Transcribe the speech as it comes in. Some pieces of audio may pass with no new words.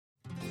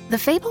The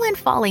Fable and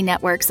Folly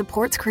Network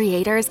supports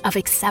creators of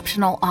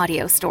exceptional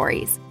audio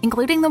stories,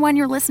 including the one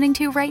you're listening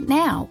to right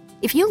now.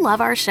 If you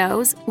love our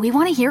shows, we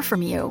want to hear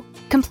from you.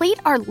 Complete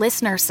our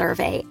listener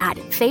survey at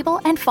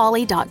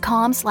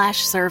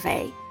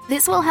fableandfolly.com/survey.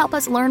 This will help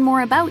us learn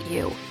more about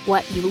you,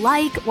 what you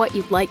like, what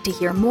you'd like to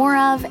hear more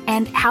of,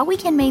 and how we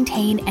can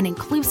maintain an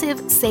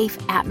inclusive, safe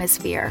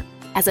atmosphere.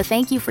 As a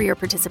thank you for your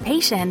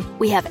participation,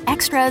 we have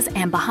extras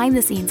and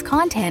behind-the-scenes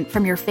content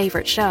from your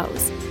favorite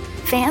shows.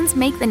 Fans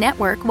make the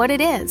network what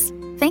it is.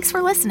 Thanks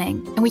for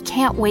listening, and we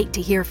can't wait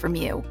to hear from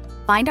you.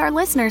 Find our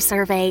listener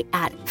survey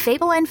at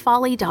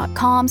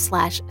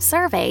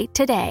fableandfolly.com/survey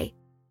today.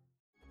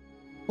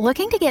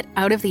 Looking to get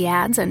out of the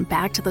ads and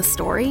back to the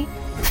story?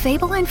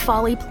 Fable and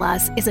Folly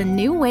Plus is a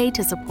new way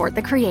to support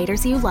the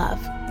creators you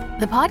love.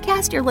 The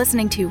podcast you're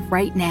listening to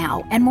right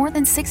now and more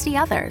than 60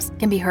 others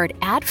can be heard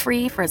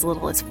ad-free for as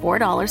little as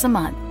 $4 a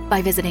month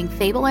by visiting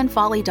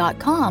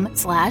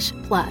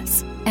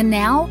fableandfolly.com/plus. And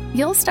now,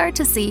 you'll start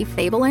to see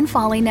Fable and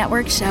Folly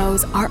Network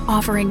shows are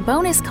offering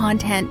bonus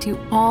content to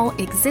all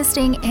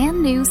existing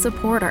and new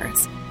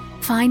supporters.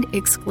 Find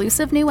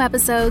exclusive new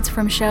episodes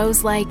from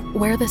shows like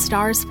Where the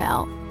Stars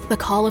Fell, the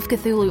Call of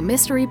Cthulhu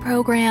Mystery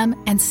Program,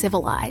 and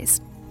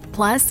Civilized.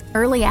 Plus,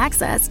 early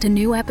access to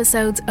new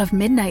episodes of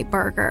Midnight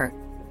Burger,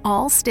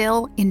 all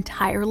still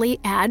entirely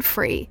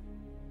ad-free.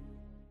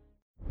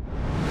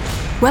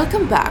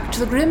 Welcome back to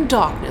the grim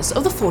darkness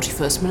of the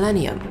 41st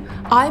millennium.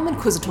 I'm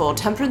Inquisitor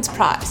Temperance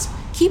Price,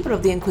 keeper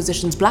of the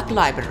Inquisition's Black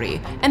Library,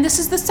 and this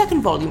is the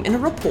second volume in a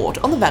report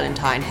on the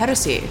Valentine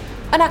Heresy,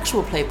 an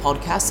actual play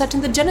podcast set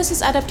in the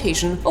Genesis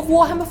adaptation of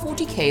Warhammer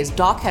 40k's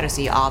Dark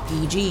Heresy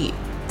RPG.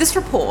 This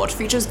report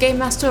features Game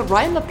Master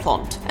Ryan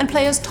LaPlante and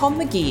players Tom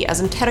McGee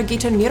as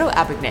Interrogator Nero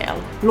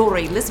Abagnale,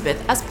 Laura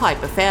Elizabeth as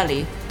Piper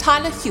Fairley,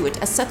 Tyler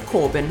Hewitt as Seth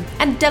Corbin,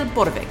 and Del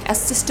Borovic as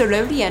Sister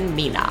Lolienne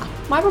Mina.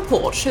 My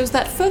report shows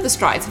that further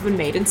strides have been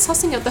made in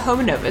sussing out the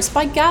Homo Novus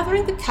by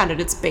gathering the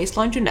candidate's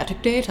baseline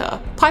genetic data.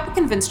 Piper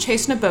convinced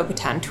Chastener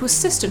Bo-Katan to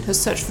assist in her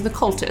search for the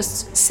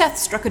cultists, Seth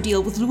struck a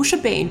deal with Lucia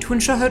Bane to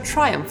ensure her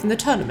triumph in the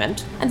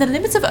tournament, and the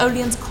limits of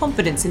Olean's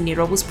confidence in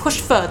Nero was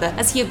pushed further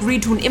as he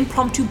agreed to an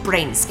impromptu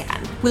brain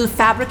scan. Will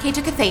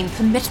Fabricator Cathane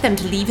permit them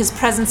to leave his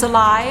presence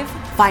alive?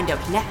 Find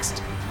out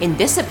next, in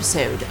this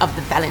episode of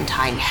the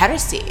Valentine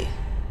Heresy.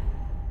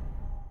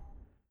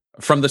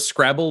 From the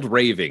scrabbled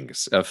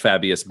ravings of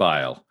Fabius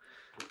Bile.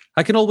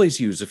 I can always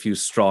use a few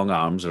strong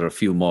arms or a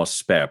few more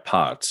spare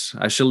parts.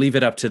 I shall leave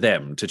it up to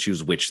them to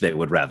choose which they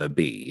would rather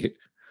be.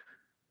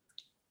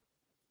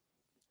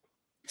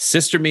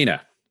 Sister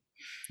Mina,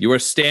 you are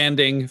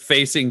standing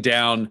facing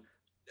down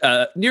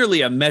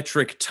nearly a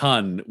metric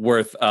ton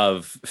worth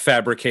of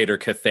Fabricator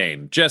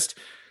Cathane.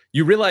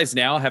 You realize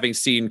now, having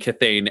seen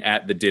Cathane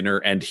at the dinner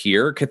and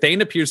here,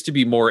 Cathane appears to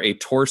be more a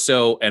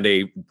torso and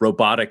a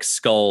robotic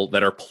skull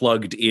that are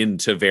plugged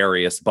into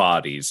various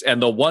bodies.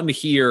 And the one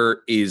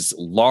here is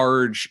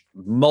large,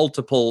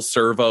 multiple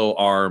servo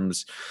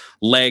arms,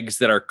 legs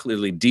that are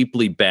clearly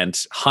deeply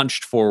bent,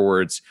 hunched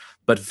forwards,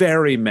 but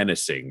very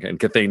menacing. And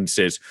Cathane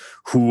says,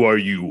 "Who are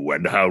you,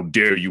 and how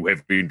dare you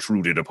have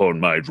intruded upon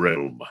my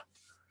realm?"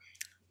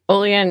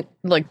 Olean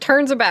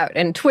turns about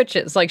and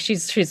twitches like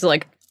she's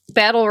like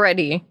battle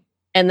ready.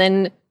 And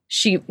then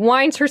she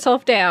winds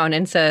herself down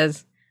and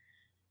says,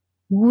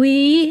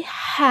 "We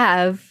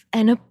have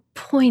an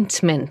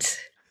appointment."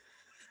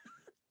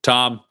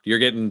 Tom, you're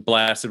getting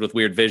blasted with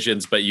weird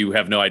visions, but you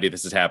have no idea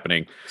this is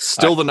happening.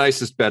 Still the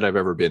nicest bed I've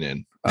ever been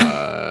in.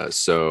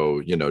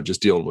 So,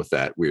 just dealing with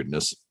that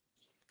weirdness.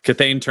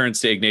 Cathane turns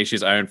to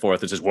Ignatius Ironforth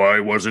and says, "Why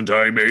wasn't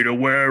I made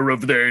aware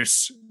of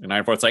this?" And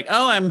Ironforth's like,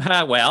 "Oh, I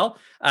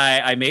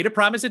made a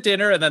promise at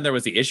dinner, and then there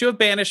was the issue of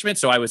banishment,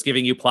 so I was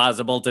giving you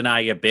plausible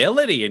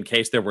deniability in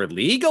case there were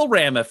legal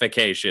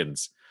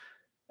ramifications."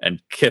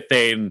 And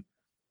Cathane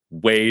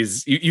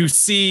weighs, you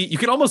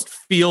can almost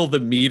feel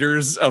the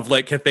meters of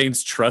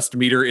Cathane's trust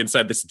meter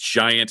inside this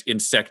giant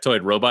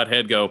insectoid robot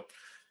head go,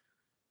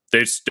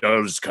 "This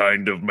does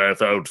kind of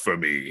math out for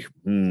me.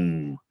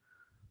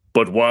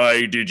 But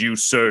why did you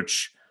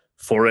search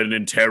for an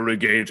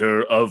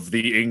interrogator of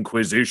the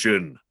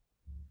Inquisition?"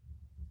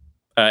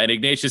 And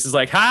Ignatius is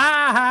like, "Ha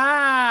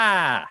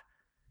ha!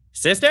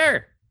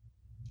 Sister!"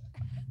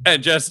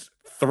 And just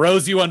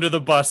throws you under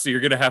the bus, so you're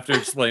going to have to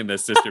explain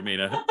this, Sister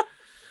Mina.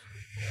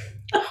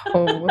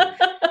 Oh,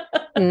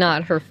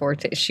 not her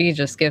forte. She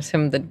just gives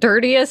him the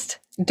dirtiest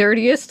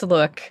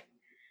look.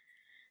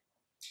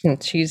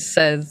 And she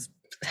says,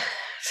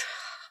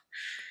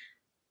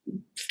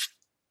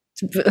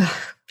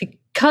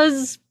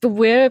 "Because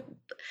we're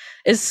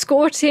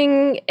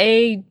escorting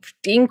a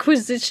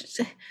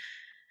Inquisition."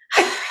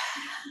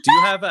 Do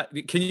you have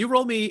can you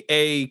roll me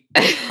a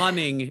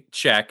cunning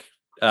check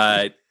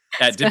at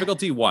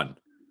difficulty 1?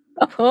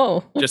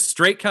 Oh. Just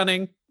straight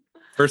cunning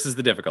versus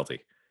the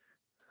difficulty.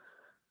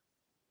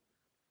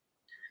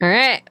 All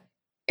right.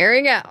 Here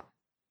we go.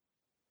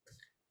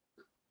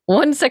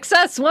 1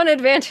 success, 1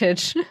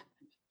 advantage.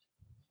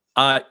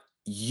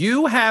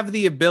 You have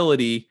the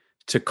ability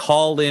to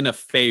call in a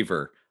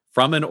favor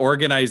from an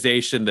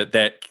organization that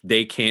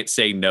they can't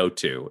say no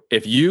to.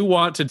 If you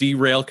want to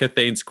derail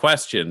Cathane's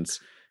questions,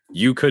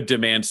 you could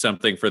demand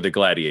something for the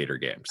Gladiator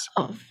Games.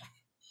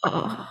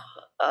 I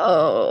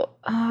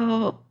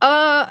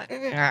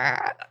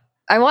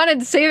wanted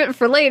to save it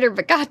for later,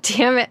 but god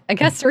damn it, I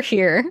guess we're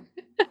here.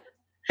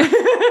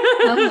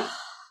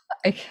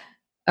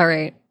 All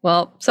right.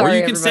 Well, sorry. Or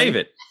you can everybody. save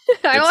it.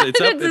 I wanted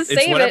to save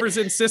it's whatever's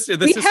it.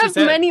 insisted. We have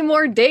many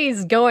more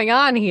days going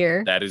on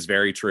here. That is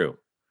very true.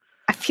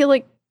 I feel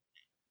like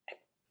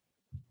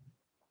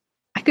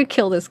I could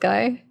kill this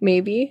guy,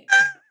 maybe.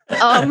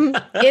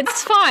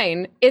 It's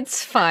fine.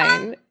 It's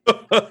fine.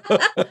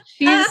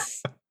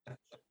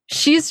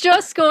 She's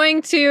just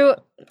going to,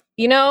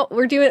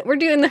 we're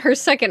doing her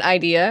second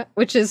idea,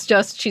 which is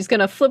just she's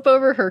gonna flip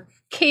over her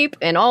cape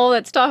and all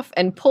that stuff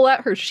and pull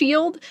out her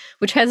shield,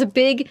 which has a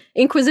big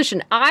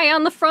Inquisition eye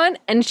on the front,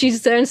 and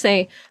she's gonna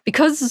say,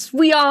 "Because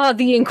we are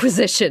the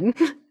Inquisition."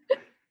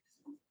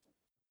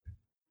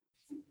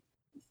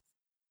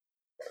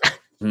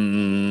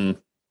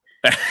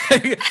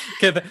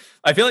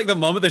 I feel like the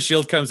moment the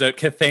shield comes out,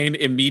 Cathane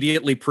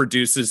immediately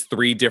produces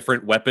 3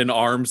 different weapon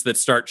arms that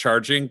start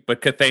charging,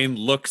 but Cathane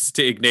looks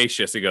to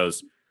Ignatius and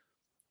goes,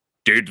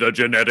 "Did the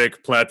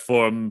genetic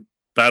platform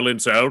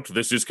balance out?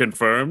 This is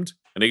confirmed?"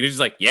 And Ignatius is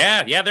like,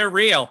 yeah, they're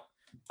real.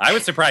 I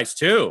was surprised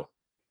too.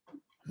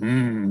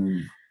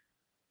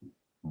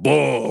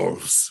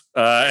 Balls.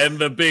 And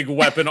the big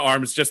weapon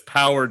arms just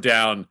power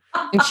down.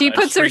 And she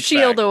puts her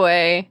shield back.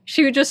 away.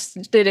 She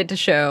just did it to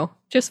show,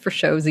 just for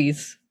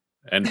showsies.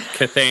 And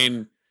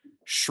Cathane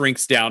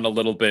shrinks down a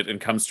little bit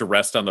and comes to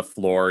rest on the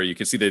floor. You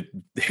can see the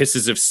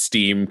hisses of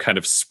steam kind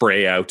of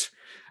spray out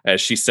as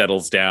she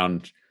settles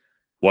down.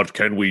 "What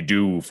can we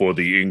do for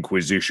the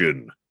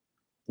Inquisition?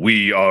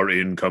 We are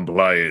in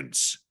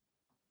compliance."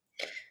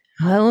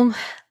 Well,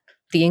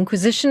 the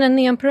Inquisition and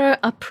the Emperor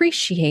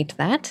appreciate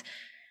that.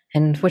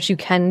 And what you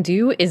can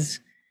do is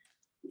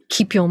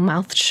keep your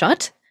mouth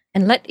shut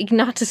and let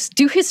Ignatius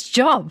do his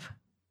job.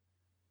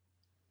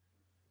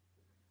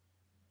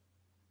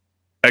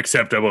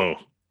 Acceptable.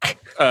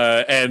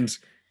 And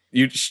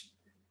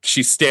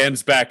she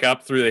stands back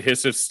up through the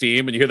hiss of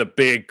steam, and you hear the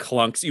big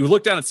clunks. You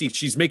look down and see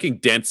she's making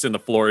dents in the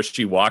floor as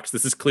she walks.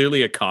 This is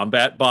clearly a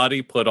combat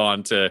body put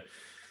on to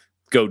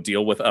go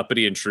deal with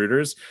uppity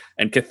intruders.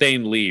 And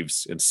Cathane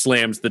leaves and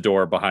slams the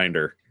door behind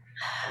her.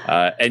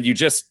 And you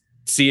just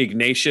see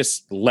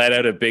Ignatius let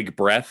out a big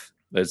breath,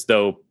 as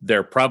though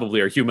there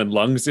probably are human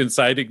lungs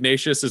inside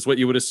Ignatius, is what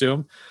you would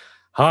assume.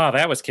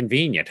 That was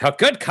convenient.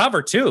 Good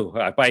cover, too.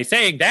 By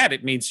saying that,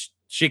 it means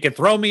she can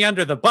throw me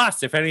under the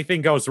bus if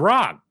anything goes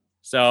wrong.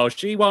 So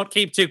she won't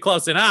keep too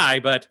close an eye,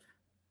 but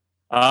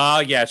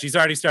yeah, she's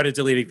already started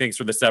deleting things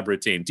from the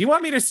subroutine. Do you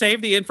want me to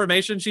save the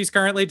information she's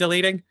currently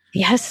deleting?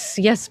 Yes,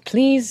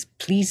 please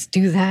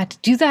do that.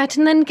 Do that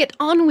and then get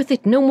on with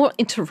it. No more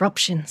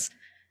interruptions.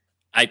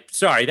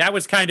 Sorry, that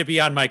was kind of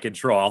beyond my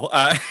control.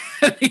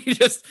 He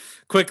just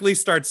quickly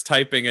starts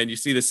typing, and you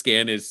see the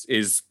scan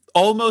is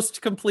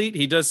almost complete.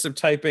 He does some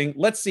typing.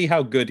 Let's see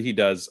how good he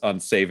does on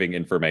saving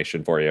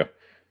information for you.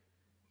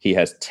 He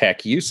has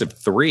tech use of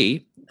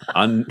 3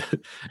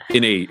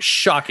 in a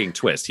shocking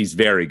twist. He's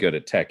very good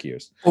at tech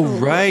use. Oh,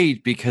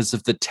 right, because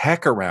of the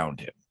tech around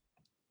him.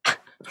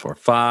 For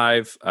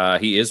 5,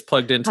 he is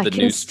plugged into the can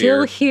new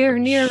sphere. still hear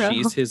Nero.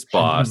 She's his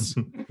boss.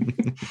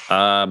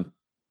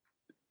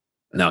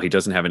 No, he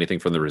doesn't have anything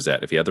from the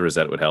Rosette. If he had the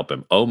Rosette, it would help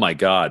him. Oh my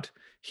God.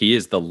 He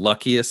is the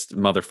luckiest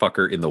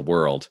motherfucker in the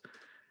world.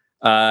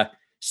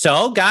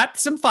 So got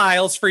some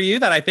files for you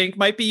that I think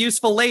might be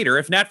useful later.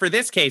 If not for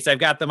this case, I've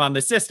got them on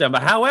the system.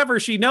 However,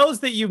 she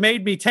knows that you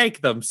made me take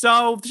them.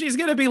 So she's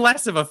going to be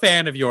less of a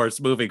fan of yours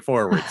moving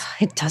forward.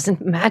 It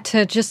doesn't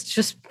matter.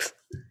 Just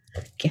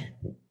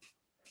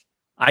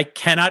I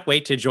cannot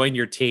wait to join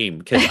your team,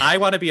 because I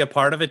want to be a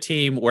part of a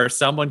team where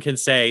someone can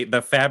say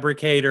the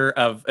fabricator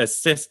of a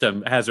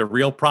system has a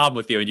real problem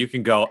with you, and you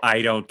can go,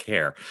 "I don't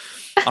care."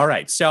 All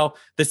right, so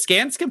the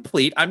scan's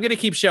complete. I'm going to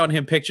keep showing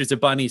him pictures of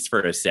bunnies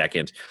for a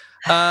second.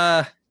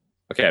 Okay,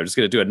 I'm just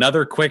going to do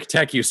another quick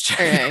tech use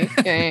check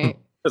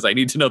because I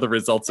need to know the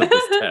results of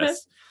this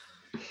test.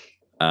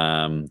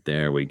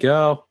 There we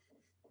go.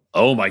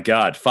 Oh my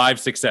God,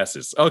 5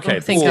 successes. Okay,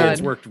 thank this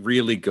God. Worked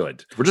really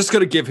good. We're just going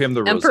to give him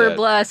the Emperor Rosette.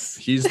 bless.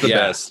 He's the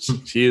best.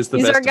 He is the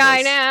He's best. our guy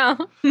of us. now.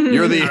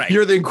 You're All right.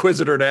 the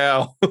Inquisitor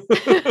now.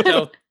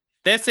 So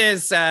this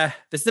is a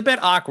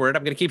bit awkward.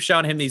 I'm going to keep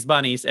showing him these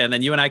bunnies, and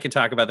then you and I can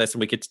talk about this, and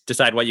we could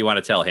decide what you want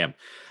to tell him.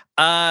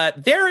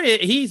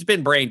 He's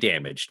been brain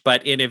damaged,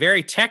 but in a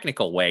very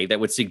technical way that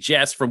would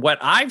suggest, from what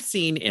I've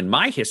seen in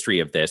my history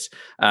of this,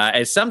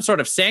 as some sort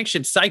of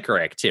sanctioned psyker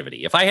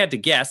activity. If I had to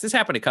guess, this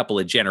happened a couple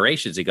of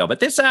generations ago, but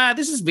this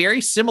is very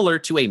similar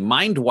to a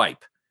mind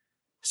wipe.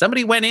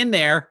 Somebody went in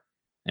there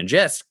and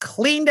just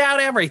cleaned out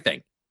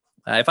everything.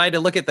 If I had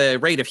to look at the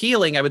rate of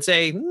healing, I would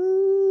say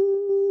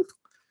 2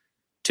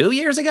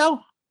 years ago,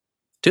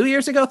 3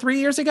 years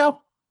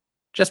ago,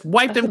 just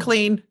wiped them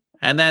clean.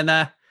 And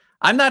then,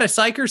 I'm not a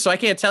psyker, so I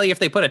can't tell you if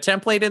they put a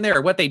template in there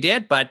or what they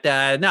did, but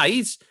no,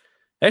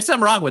 there's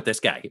something wrong with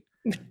this guy.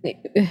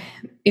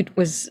 It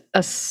was a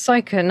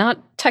psyker,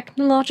 not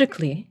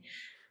technologically.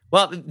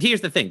 Well,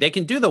 here's the thing. They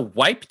can do the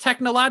wipe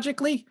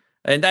technologically,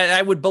 and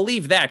I would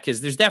believe that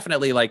because there's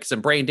definitely like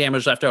some brain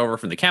damage left over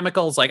from the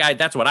chemicals. Like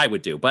that's what I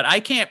would do. But I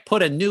can't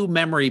put a new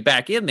memory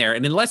back in there.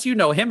 And unless you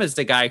know him as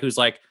the guy who's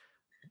like,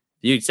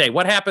 you'd say,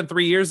 what happened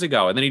 3 years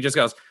ago? And then he just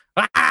goes,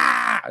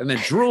 ah, and then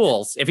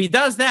drools. If he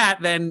does that,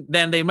 then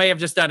they may have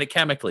just done it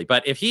chemically.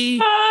 But if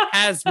he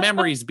has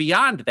memories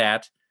beyond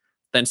that,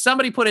 then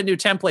somebody put a new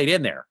template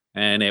in there,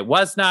 and it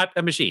was not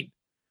a machine.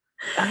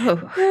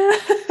 Oh,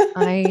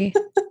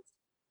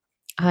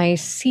 I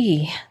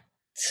see.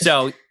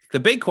 So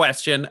the big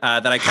question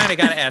that I kind of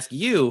got to ask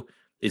you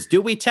is,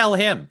 do we tell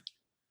him?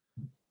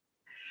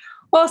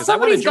 Well,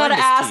 somebody's got to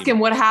ask him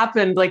what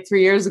happened like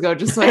 3 years ago,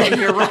 just so I can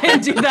hear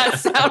Ryan do that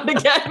sound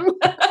again.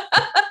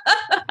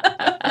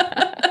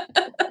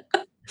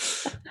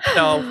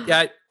 So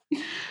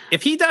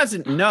if he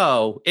doesn't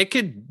know, it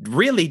could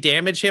really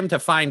damage him to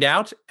find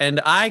out. And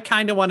I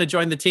kind of want to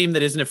join the team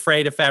that isn't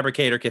afraid of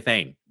Fabricator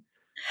Cathane.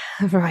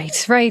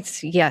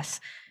 Right. Yes.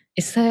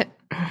 Is that...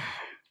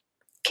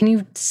 Can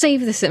you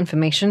save this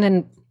information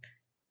and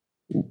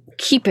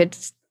keep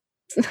it?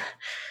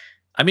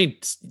 I mean,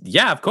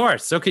 yeah, of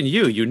course. So can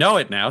you. You know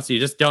it now, so you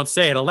just don't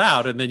say it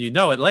aloud, and then you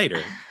know it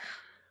later.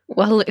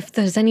 Well, if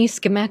there's any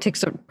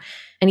schematics or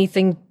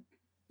anything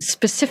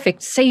specific,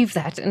 save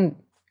that, and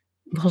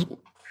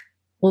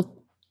we'll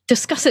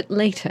discuss it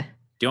later.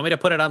 Do you want me to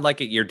put it on like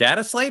your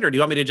data slate, or do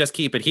you want me to just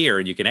keep it here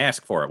and you can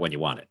ask for it when you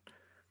want it?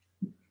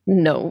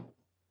 No.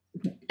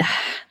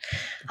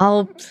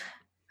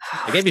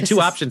 I gave you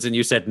two options and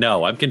you said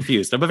no. I'm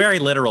confused. I'm a very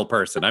literal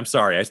person. I'm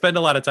sorry. I spend a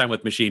lot of time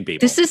with machine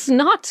people. This is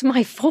not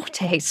my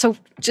forte, so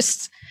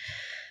just...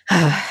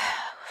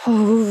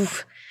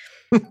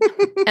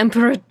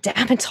 Emperor,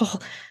 damn it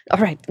all. All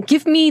right,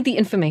 give me the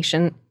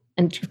information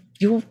and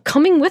you're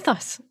coming with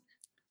us.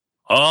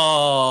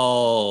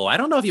 Oh, I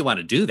don't know if you want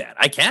to do that.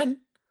 I can,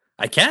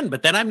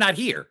 but then I'm not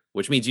here,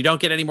 which means you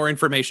don't get any more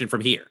information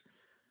from here.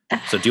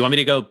 So do you want me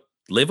to go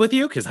live with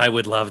you? Because I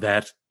would love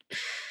that.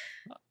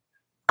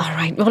 All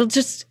right, well,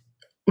 just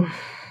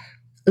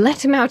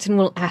let him out and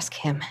we'll ask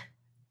him.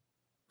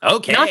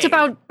 Okay. Not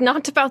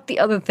about the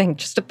other thing,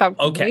 just about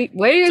okay.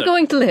 where you're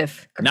going to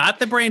live. Not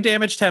the brain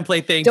damage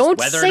template thing.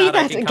 Don't say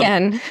that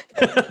again.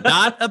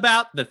 Not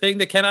about the thing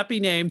that cannot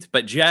be named,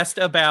 but just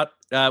about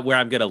where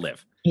I'm going to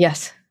live.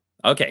 Yes.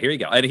 Okay, here you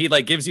go. And he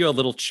like gives you a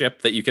little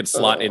chip that you can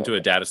slot into a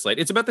data slate.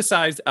 It's about the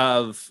size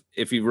of,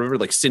 if you remember,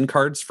 like SIM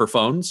cards for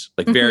phones,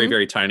 like very,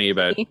 very tiny,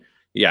 about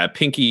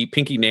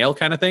pinky nail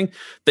kind of thing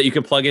that you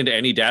can plug into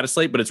any data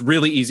slate, but it's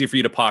really easy for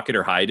you to pocket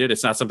or hide it.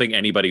 It's not something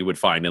anybody would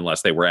find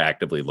unless they were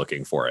actively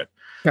looking for it.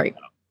 Right.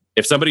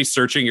 If somebody's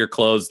searching your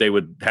clothes, they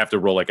would have to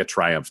roll like a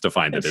triumph to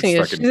find it.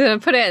 She's going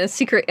to put it in a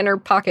secret inner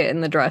pocket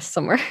in the dress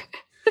somewhere.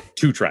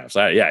 2 triumphs.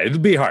 Yeah,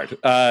 it'd be hard.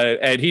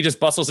 And he just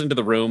bustles into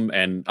the room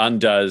and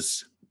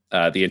undoes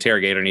the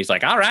interrogator, and he's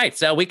like, all right,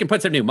 so we can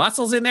put some new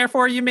muscles in there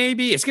for you,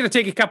 maybe. It's going to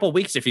take a couple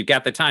weeks if you've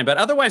got the time. But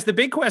otherwise, the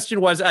big question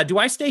was, do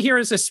I stay here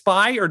as a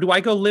spy, or do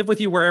I go live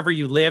with you wherever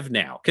you live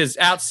now? Because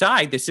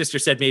outside, the sister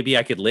said maybe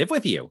I could live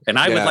with you, and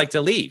I would like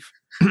to leave.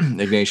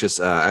 Ignatius,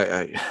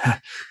 I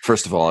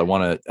first of all, I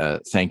want to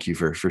thank you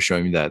for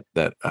showing me that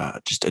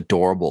just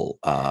adorable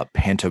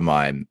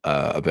pantomime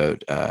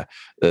about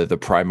the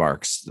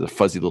Primarchs, the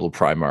fuzzy little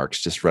Primarchs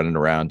just running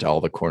around to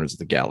all the corners of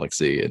the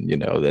galaxy, and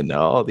then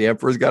the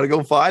Emperor's got to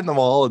go find them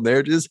all, and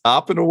they're just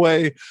hopping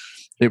away.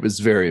 It was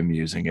very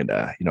amusing, and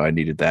I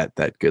needed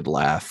that good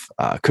laugh.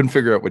 Couldn't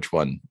figure out which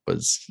one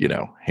was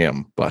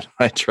him, but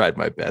I tried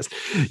my best.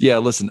 Yeah,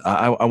 listen,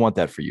 I want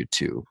that for you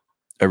too.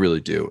 I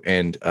really do.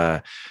 And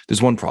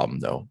there's one problem,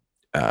 though,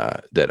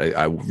 that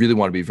I really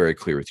want to be very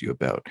clear with you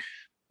about.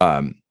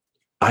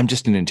 I'm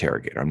just an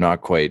interrogator. I'm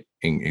not quite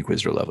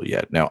Inquisitor level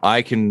yet. Now,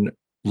 I can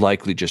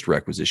likely just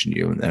requisition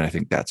you, and I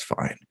think that's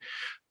fine.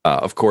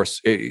 Of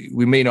course,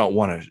 we may not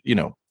want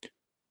to,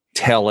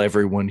 tell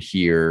everyone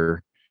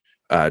here,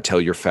 tell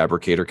your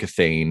Fabricator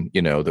Cathane,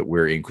 that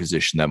we're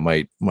Inquisition. That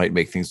might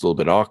make things a little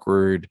bit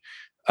awkward.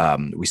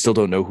 We still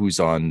don't know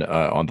who's on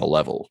the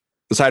level,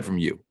 aside from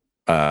you.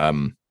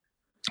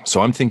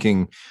 So I'm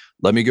thinking,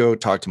 let me go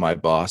talk to my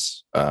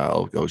boss.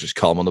 I'll just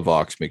call him on the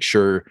Vox, make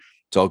sure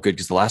it's all good.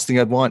 Because the last thing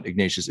I'd want,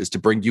 Ignatius, is to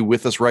bring you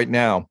with us right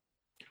now.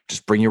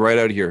 Just bring you right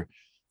out here,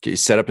 get you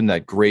set up in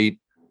that great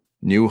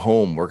new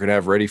home we're going to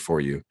have ready for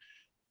you.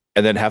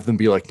 And then have them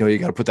be like, no, you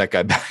got to put that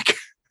guy back.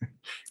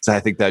 So I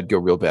think that'd go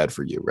real bad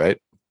for you, right?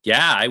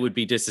 Yeah, I would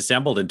be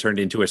disassembled and turned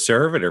into a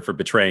servitor for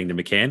betraying the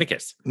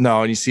Mechanicus.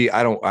 No, and you see,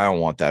 I don't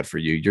want that for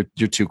you.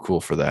 You're too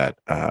cool for that.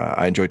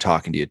 I enjoy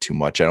talking to you too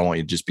much. I don't want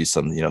you to just be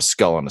some,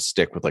 skull on a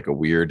stick with like a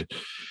weird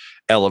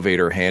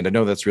elevator hand. I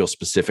know that's real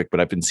specific, but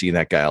I've been seeing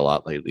that guy a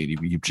lot lately.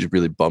 He just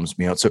really bums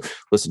me out. So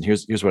listen,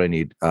 here's what I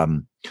need.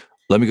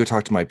 Let me go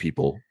talk to my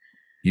people.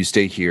 You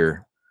stay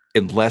here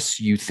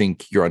unless you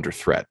think you're under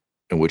threat,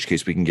 in which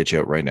case we can get you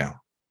out right now.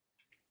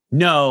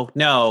 No.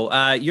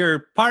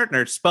 Your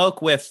partner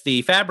spoke with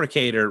the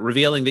fabricator,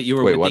 revealing that you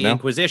were with the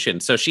Inquisition.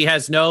 So she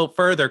has no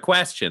further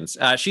questions.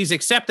 She's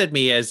accepted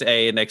me as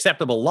an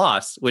acceptable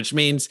loss, which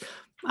means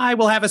I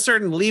will have a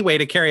certain leeway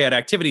to carry out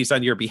activities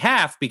on your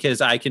behalf because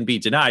I can be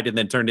denied and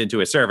then turned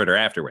into a servitor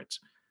afterwards.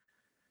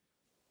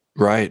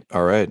 Right.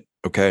 All right.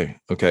 Okay.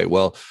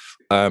 Well,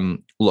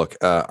 look,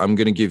 I'm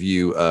going to give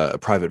you a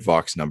private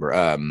Vox number.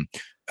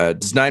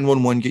 Does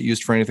 911 get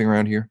used for anything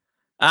around here?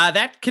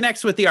 That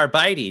connects with the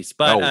Arbites,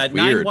 but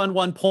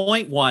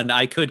 911.1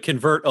 I could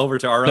convert over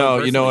to our own.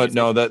 No, you know what?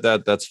 No,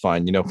 that's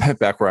fine. You know,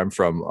 back where I'm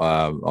from,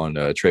 on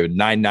Traven,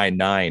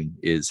 999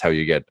 is how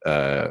you get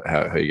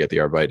how you get the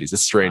Arbites.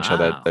 It's strange how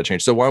that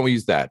changed. So why don't we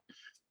use that?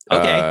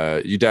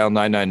 Okay. You dial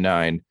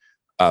 999.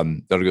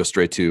 That'll go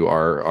straight to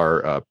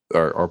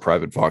our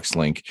private Vox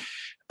link.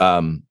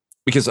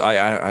 Because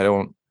I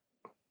don't,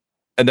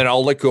 and then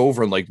I'll go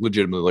over and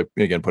legitimately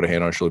again put a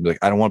hand on your shoulder and be like,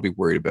 I don't want to be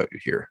worried about you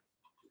here.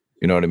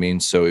 You know what I mean?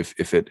 So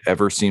if it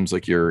ever seems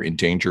like you're in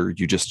danger,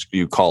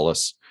 you call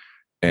us,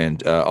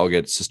 and I'll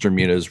get Sister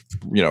Mina's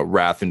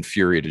wrath and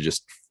fury to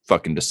just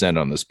fucking descend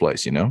on this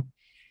place.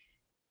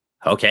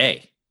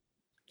 Okay.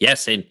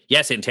 Yes,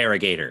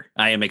 interrogator.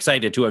 I am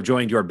excited to have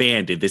joined your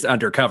band in this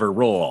undercover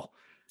role.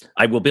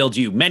 I will build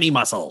you many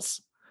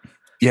muscles.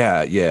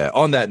 Yeah.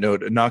 On that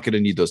note, not going to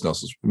need those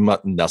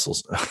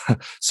nuzzles.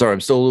 Sorry,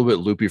 I'm still a little bit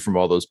loopy from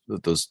all those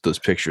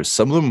pictures.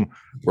 Some of them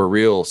were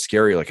real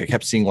scary. I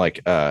kept seeing all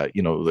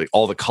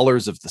the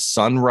colors of the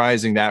sun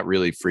rising. That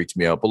really freaked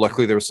me out. But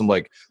luckily, there was some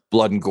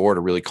blood and gore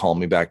to really calm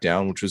me back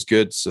down, which was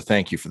good. So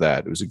thank you for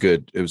that. It was a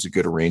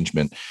good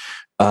arrangement.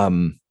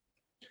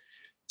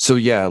 So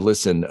yeah,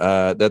 listen,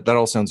 that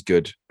all sounds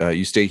good.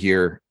 You stay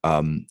here.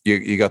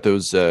 You got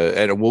those,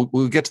 and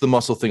we'll get to the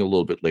muscle thing a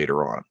little bit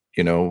later on.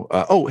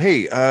 Oh,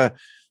 hey,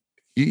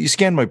 you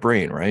scanned my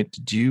brain, right?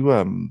 Do you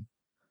and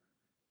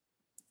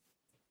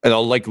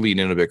I'll lean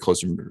in a bit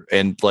closer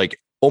and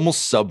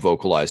almost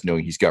sub-vocalize,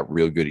 knowing he's got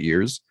real good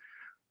ears,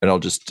 and I'll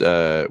just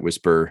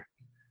whisper,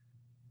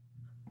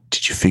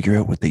 "Did you figure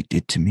out what they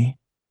did to me?"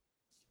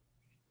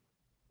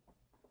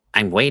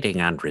 I'm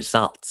waiting on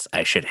results.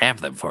 I should have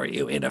them for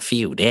you in a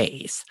few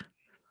days.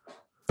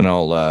 And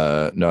I'll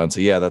nod and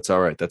say, yeah, that's all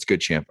right. That's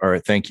good, champ. All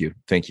right. Thank you.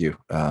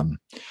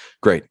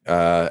 Great.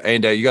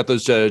 And you got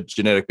those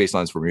genetic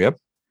baselines for me, yep?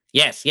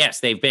 Yes.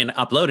 They've been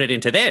uploaded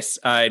into this.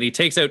 And he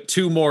takes out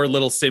 2 more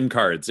little SIM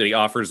cards, and he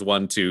offers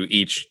one to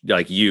each,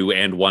 you,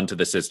 and one to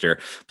the sister.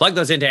 Plug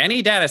those into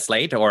any data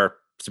slate, or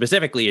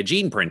specifically a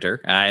gene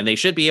printer, and they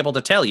should be able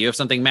to tell you if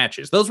something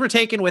matches. Those were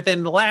taken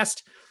within the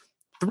last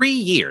 3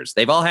 years.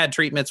 They've all had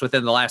treatments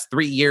within the last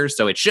 3 years,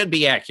 so it should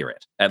be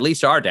accurate, at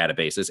least to our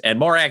databases, and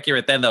more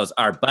accurate than those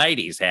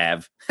Arbites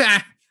have.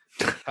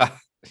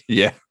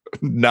 Yeah,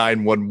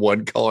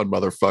 911 calling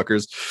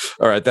motherfuckers.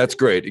 All right, that's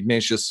great,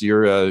 Ignatius.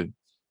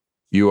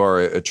 You are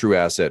a true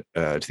asset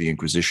to the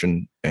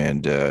Inquisition,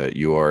 and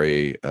you are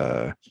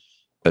a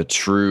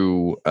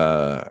true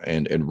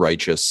and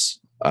righteous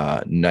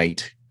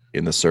knight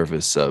in the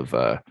service of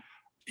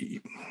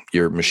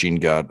your machine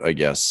god, I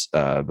guess,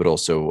 but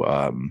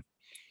also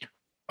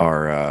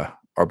our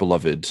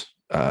beloved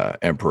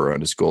emperor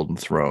on his golden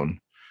throne,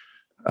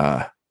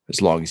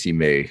 as long as he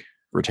may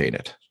retain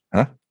it.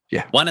 Huh?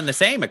 Yeah. One and the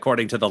same,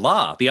 according to the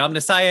law. The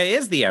Omnissiah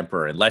is the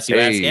emperor, unless you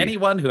ask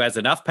anyone who has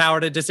enough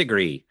power to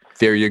disagree.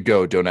 There you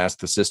go. Don't ask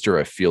the sister.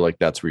 I feel like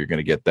that's where you're going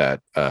to get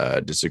that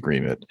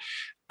disagreement.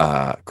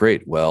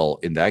 Great. Well,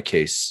 in that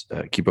case,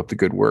 keep up the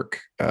good work.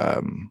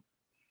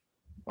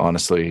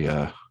 Honestly,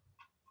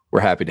 we're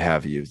happy to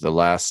have you. The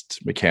last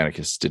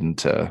Mechanicus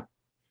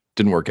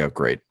didn't work out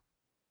great.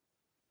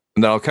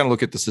 And then I'll kind of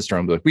look at the sister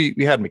and be like,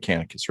 we had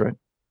Mechanicus, right?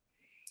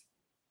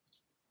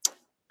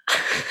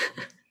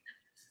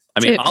 I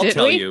mean, I'll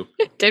tell you.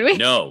 Did we?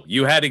 No,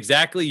 you had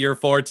exactly your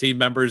 4 team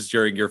members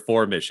during your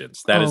 4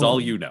 missions. That is all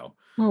you know.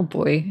 Oh,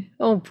 boy.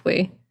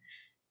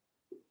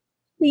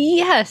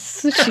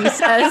 Yes, she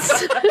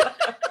says.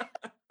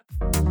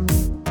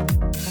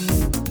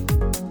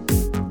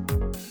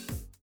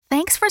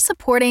 Thanks for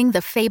supporting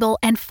the Fable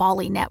and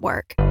Folly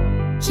Network.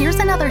 Here's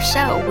another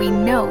show we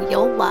know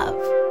you'll love.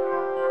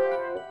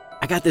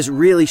 I got this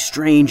really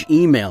strange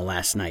email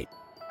last night.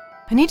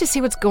 I need to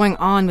see what's going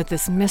on with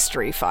this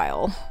mystery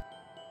file.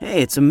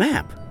 Hey, it's a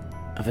map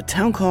of a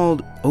town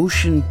called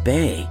Ocean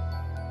Bay.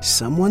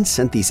 Someone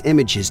sent these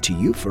images to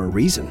you for a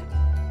reason.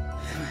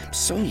 I'm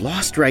so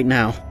lost right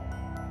now.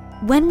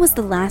 When was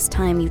the last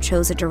time you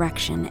chose a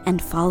direction and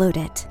followed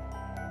it?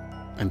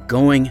 I'm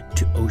going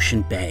to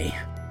Ocean Bay.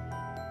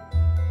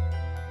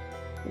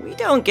 We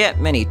don't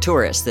get many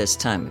tourists this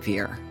time of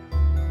year.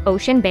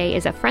 Ocean Bay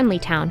is a friendly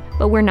town,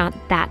 but we're not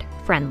that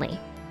friendly.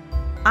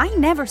 I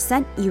never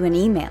sent you an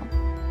email.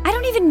 I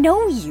don't even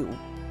know you.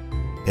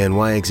 And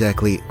why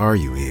exactly are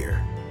you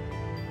here?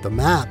 The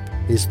map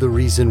is the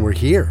reason we're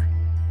here.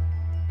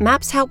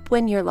 Maps help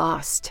when you're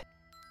lost.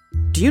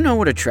 Do you know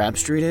what a trap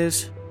street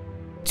is?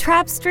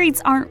 Trap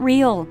streets aren't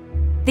real.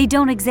 They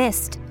don't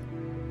exist.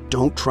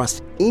 Don't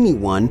trust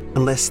anyone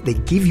unless they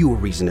give you a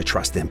reason to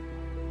trust them.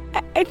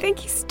 I think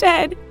he's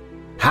dead.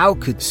 How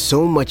could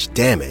so much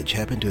damage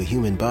happen to a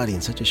human body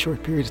in such a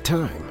short period of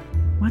time?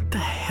 What the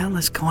hell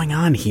is going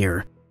on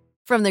here?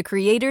 From the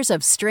creators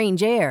of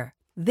Strange Air,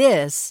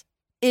 this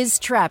is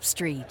Trap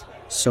Street.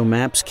 So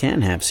maps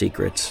can have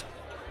secrets.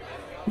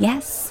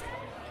 Yes,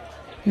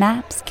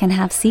 maps can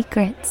have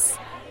secrets.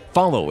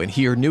 Follow and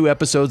hear new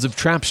episodes of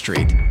Trap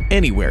Street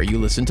anywhere you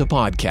listen to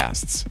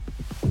podcasts.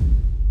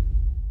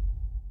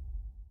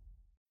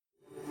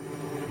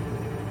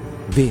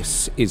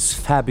 This is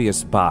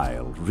Fabius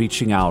Bile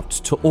reaching out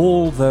to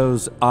all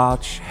those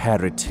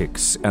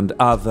arch-heretics and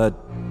other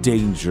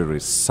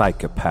dangerous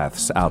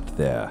psychopaths out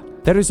there.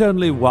 There is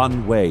only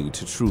one way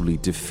to truly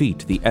defeat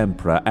the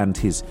Emperor and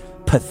his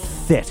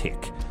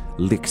pathetic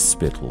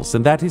lickspittles,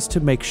 and that is to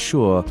make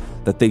sure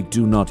that they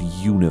do not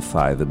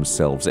unify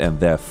themselves and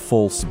their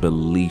false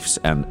beliefs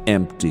and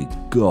empty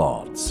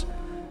gods.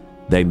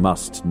 They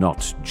must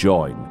not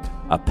join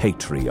a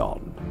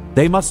Patreon.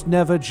 They must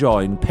never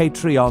join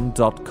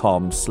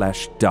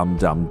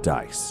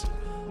patreon.com/dumdumdice.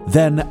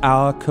 Then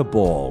our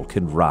cabal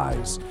can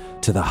rise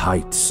to the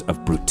heights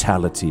of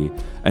brutality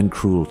and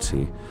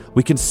cruelty.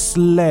 We can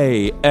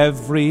slay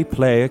every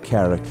player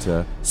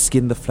character,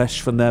 skin the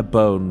flesh from their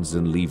bones,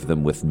 and leave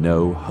them with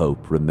no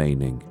hope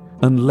remaining.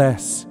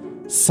 Unless,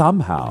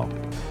 somehow,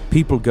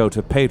 people go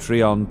to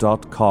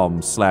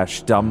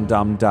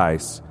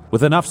patreon.com/dumdumdice.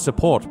 With enough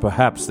support,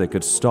 perhaps they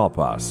could stop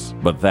us.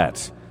 But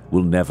that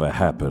will never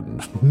happen.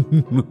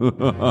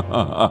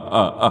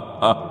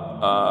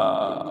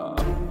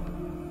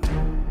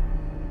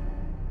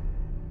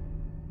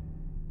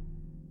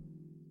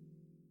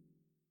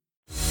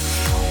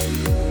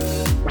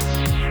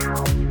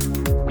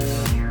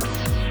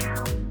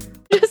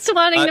 Just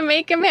wanting to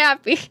make him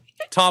happy.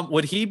 Tom,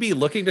 would he be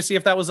looking to see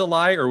if that was a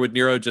lie, or would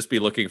Nero just be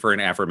looking for an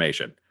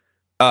affirmation?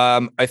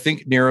 I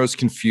think Nero's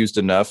confused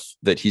enough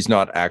that he's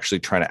not actually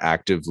trying to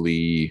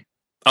actively.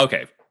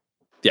 Okay.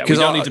 Yeah, we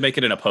don't need to make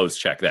it an opposed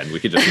check then. We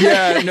could just.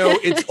 Yeah, no,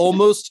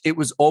 it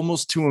was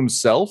almost to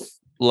himself.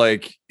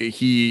 Like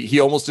he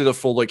almost did a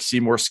full like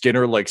Seymour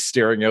Skinner, like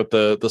staring out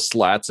the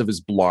slats of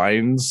his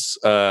blinds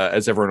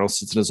as everyone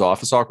else sits in his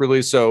office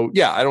awkwardly. So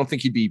yeah, I don't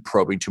think he'd be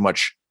probing too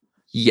much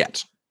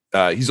yet.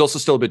 He's also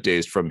still a bit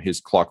dazed from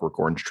his Clockwork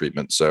Orange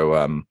treatment.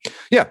 So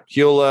yeah,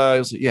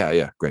 he'll say,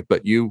 yeah, great.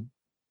 But you,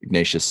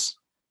 Ignatius,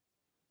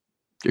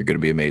 you're going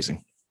to be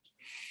amazing.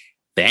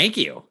 Thank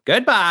you.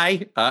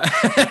 Goodbye.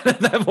 At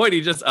that point, he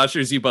just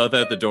ushers you both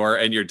out the door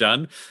and you're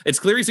done. It's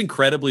clear he's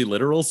incredibly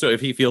literal. So if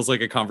he feels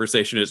like a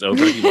conversation is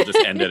over, he will just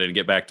end it and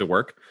get back to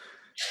work.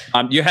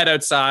 You head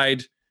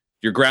outside.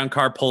 Your ground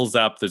car pulls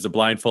up. There's a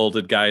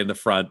blindfolded guy in the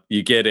front.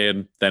 You get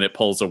in, then it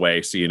pulls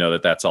away. So you know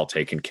that that's all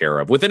taken care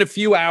of. Within a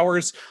few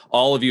hours,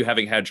 all of you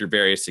having had your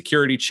various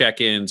security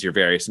check-ins, your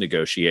various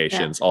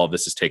negotiations, all of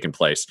this has taken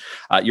place.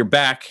 You're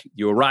back.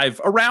 You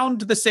arrive around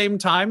the same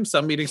time.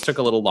 Some meetings took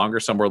a little longer,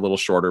 some were a little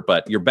shorter,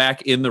 but you're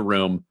back in the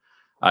room.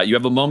 You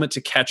have a moment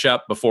to catch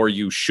up before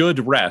you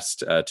should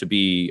rest to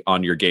be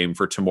on your game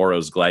for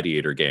tomorrow's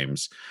Gladiator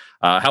games.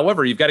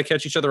 However, you've got to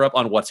catch each other up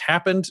on what's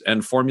happened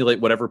and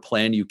formulate whatever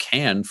plan you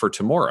can for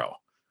tomorrow.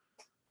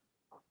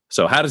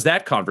 So how does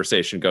that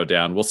conversation go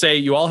down? We'll say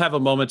you all have a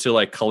moment to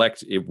like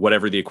collect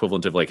whatever the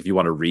equivalent of like, if you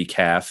want a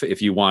recaf,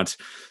 if you want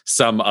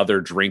some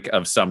other drink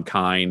of some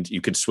kind,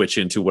 you can switch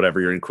into whatever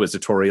your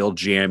inquisitorial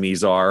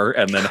jammies are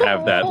and then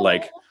have that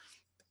like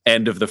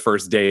end of the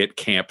first day at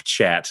camp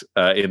chat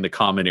in the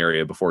common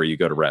area before you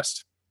go to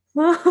rest.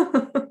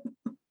 I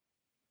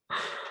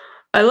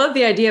love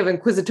the idea of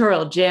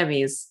inquisitorial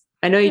jammies.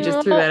 I know you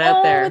just threw that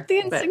out there. With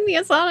the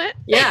insignias on it.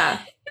 Yeah.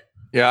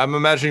 Yeah, I'm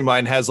imagining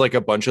mine has like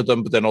a bunch of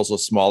them, but then also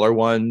smaller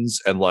ones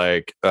and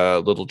like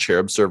little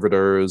cherub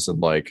servitors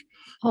and like,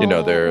 you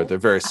know, they're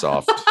very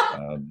soft.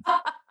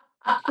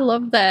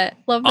 Love that.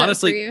 Love that.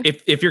 Honestly,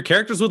 if your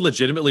characters would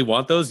legitimately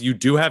want those, you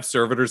do have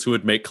servitors who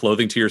would make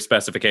clothing to your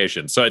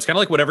specifications. So it's kind of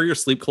like whatever your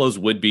sleep clothes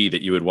would be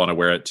that you would want to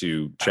wear it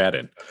to chat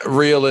in.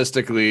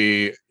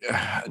 Realistically,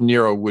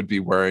 Nero would be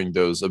wearing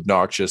those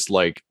obnoxious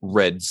like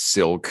red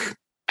silk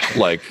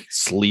like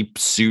sleep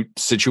suit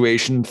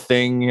situation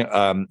thing.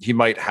 He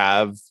might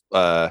have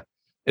no,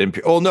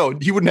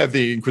 he wouldn't have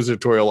the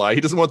inquisitorial eye.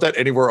 He doesn't want that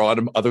anywhere on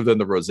him other than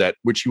the rosette,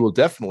 which he will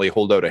definitely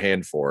hold out a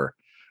hand for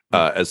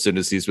as soon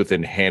as he's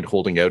within hand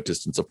holding out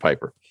distance of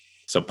Piper.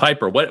 So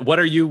Piper, what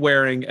are you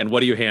wearing and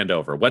what do you hand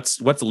over? What's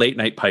late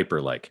night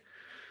Piper like?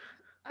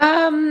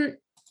 I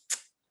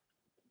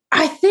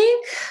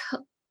think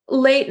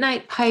late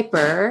night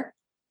Piper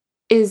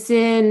is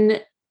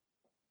in,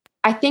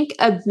 I think,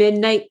 a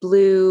midnight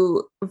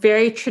blue,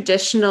 very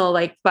traditional,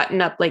 like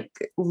button up, like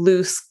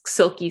loose,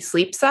 silky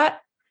sleep set,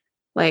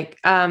 like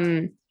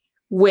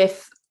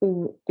with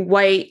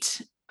white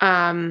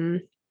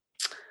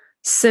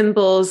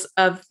symbols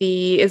of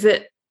the, is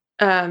it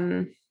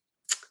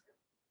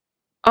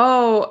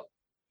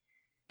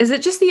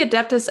just the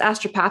Adeptus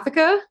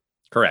Astropathica?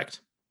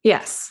 Correct.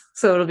 Yes.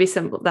 So it'll be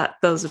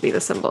those will be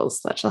the symbols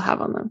that she'll have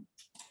on them.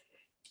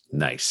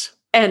 Nice.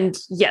 And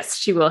yes,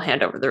 she will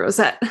hand over the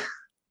rosette.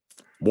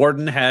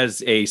 Warden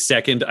has a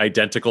second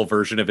identical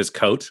version of his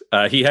coat.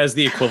 He has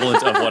the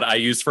equivalent of what I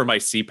use for my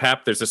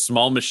CPAP. There's a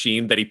small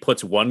machine that he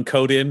puts one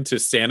coat in to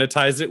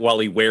sanitize it while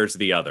he wears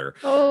the other.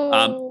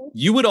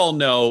 You would all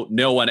know,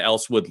 no one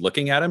else would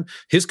looking at him.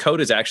 His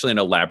coat is actually an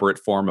elaborate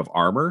form of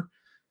armor.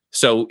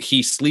 So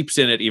he sleeps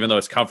in it, even though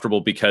it's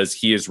comfortable, because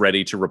he is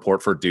ready to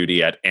report for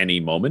duty at any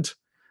moment.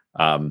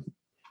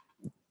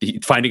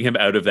 Finding him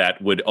out of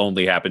that would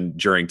only happen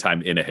during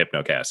time in a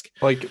hypnocask.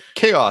 Like,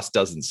 Chaos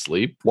doesn't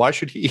sleep. Why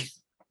should he?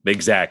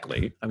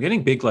 Exactly. I'm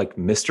getting big like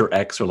Mr.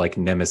 X or like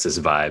Nemesis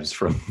vibes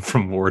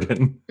from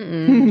Warden.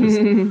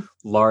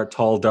 Just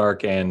tall,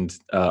 dark, and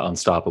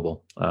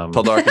unstoppable.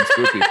 Tall, dark, and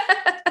spooky.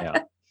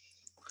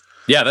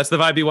 Yeah, that's the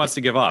vibe he wants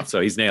to give off.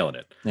 So he's nailing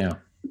it. Yeah.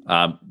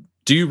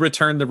 Do you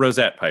return the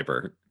Rosette,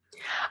 Piper?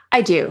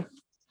 I do.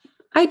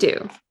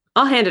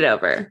 I'll hand it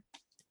over.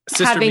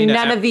 Sister Having Mina,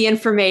 none of the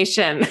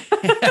information.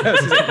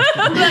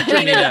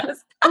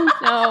 Oh,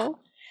 no.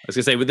 I was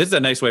going to say, but this is a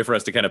nice way for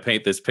us to kind of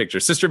paint this picture.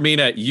 Sister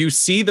Mina, you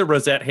see the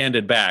Rosette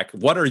handed back.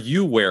 What are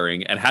you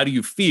wearing, and how do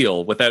you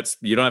feel without,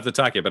 you don't have to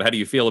talk yet, but how do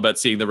you feel about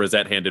seeing the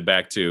Rosette handed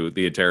back to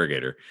the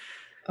interrogator?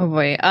 Oh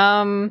boy.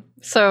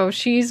 So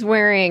she's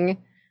wearing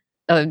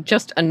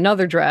just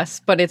another dress,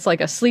 but it's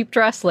like a sleep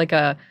dress, like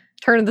a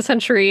turn of the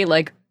century,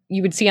 like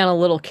you would see on a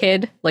little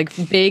kid, like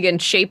big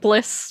and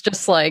shapeless,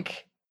 just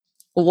like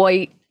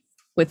white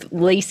with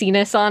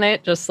laciness on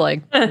it, just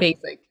like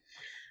basic.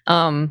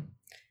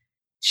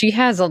 She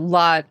has a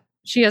lot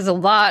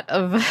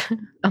of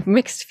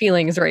mixed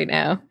feelings right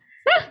now.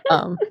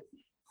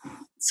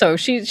 So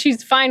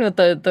she's fine with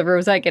the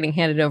Rosette getting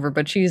handed over,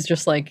 but she's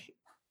just like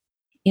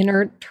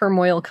inner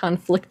turmoil,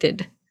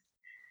 conflicted.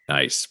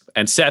 Nice.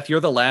 And Seth,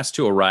 you're the last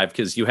to arrive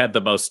because you had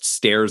the most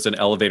stairs and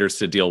elevators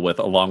to deal with,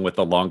 along with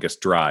the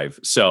longest drive.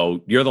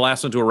 So you're the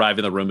last one to arrive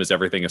in the room as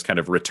everything is kind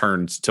of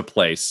returned to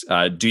place.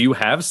 Do you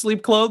have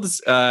sleep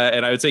clothes?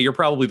 And I would say you're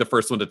probably the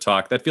first one to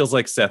talk. That feels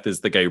like Seth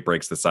is the guy who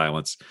breaks the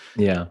silence.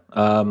 Yeah.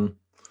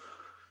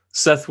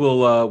 Seth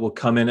will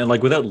come in and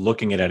like without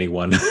looking at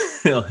anyone,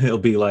 he'll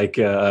be like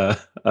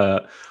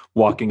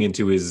walking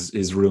into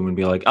his room and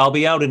be like, "I'll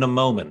be out in a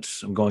moment.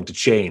 I'm going to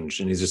change,"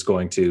 and he's just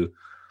going to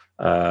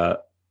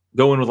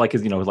go in with like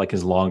his, like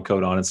his long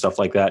coat on and stuff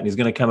like that. And he's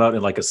going to come out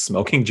in like a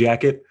smoking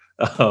jacket.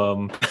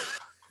 And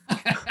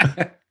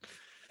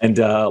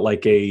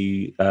like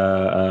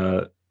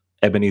a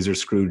Ebenezer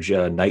Scrooge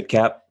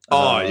nightcap.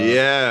 Oh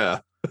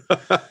yeah.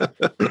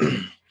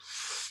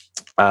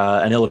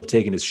 And he'll have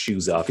taken his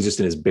shoes off. He's just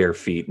in his bare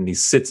feet, and he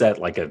sits at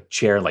like a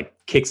chair and like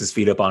kicks his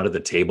feet up onto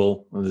the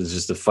table. It's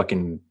just a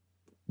fucking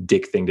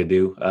dick thing to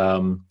do.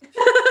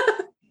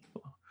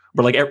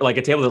 But like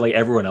a table that like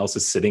everyone else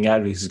is sitting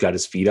at, he's got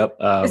his feet up.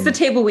 It's the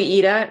table we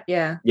eat at.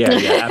 Yeah.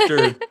 Yeah.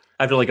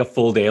 After like a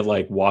full day of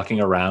like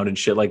walking around and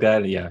shit like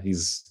that. Yeah,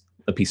 he's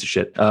a piece of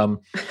shit. Yeah,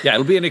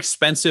 it'll be an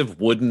expensive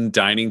wooden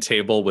dining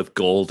table with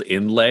gold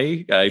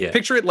inlay.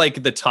 Picture it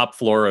like the top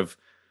floor of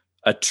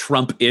a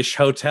Trump-ish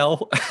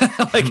hotel.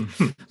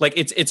 like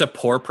it's a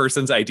poor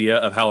person's idea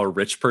of how a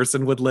rich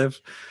person would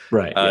live.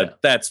 Right.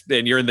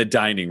 And you're in the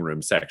dining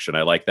room section.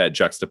 I like that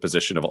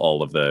juxtaposition of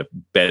all of the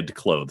bed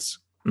clothes.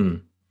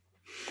 Mm.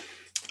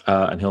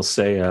 And he'll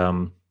say,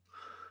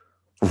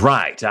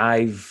 right,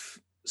 I've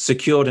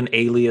secured an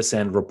alias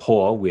and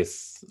rapport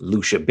with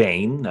Lucia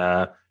Bain.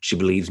 She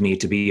believes me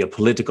to be a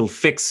political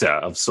fixer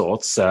of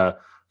sorts,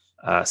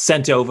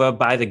 sent over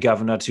by the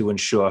governor to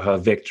ensure her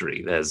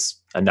victory. There's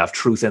enough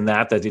truth in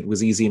that it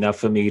was easy enough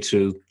for me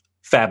to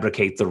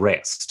fabricate the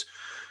rest.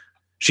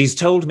 She's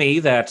told me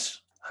that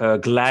her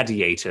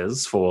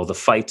gladiators for the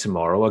fight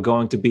tomorrow are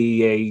going to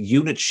be a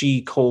unit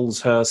she calls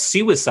her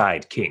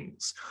Suicide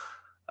Kings.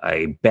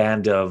 A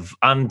band of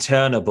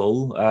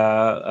unturnable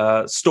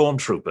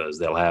stormtroopers.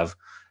 They'll have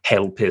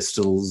hell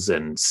pistols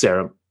and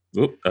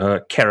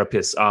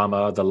carapace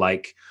armor, the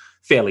like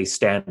fairly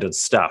standard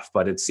stuff.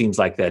 But it seems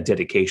like their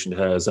dedication to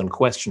her is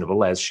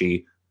unquestionable, as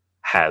she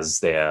has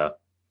their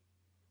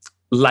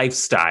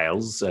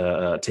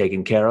lifestyles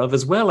taken care of,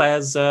 as well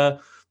as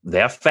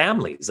their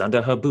families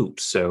under her boot.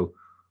 So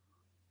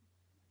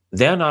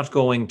they're not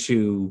going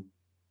to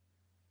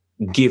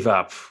give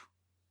up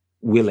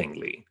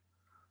willingly.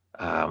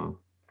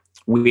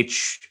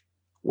 Which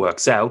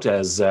works out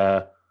as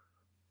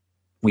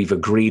we've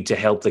agreed to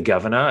help the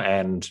governor,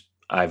 and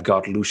I've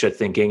got Lucia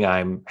thinking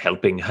I'm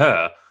helping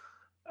her.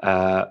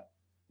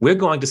 We're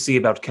going to see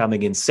about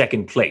coming in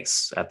second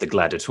place at the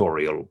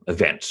gladiatorial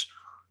event.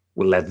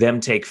 We'll let them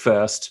take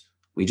first.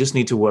 We just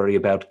need to worry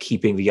about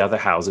keeping the other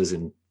houses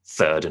in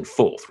third and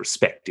fourth,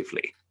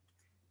 respectively.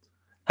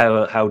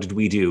 How did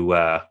we do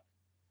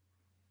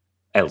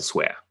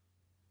elsewhere?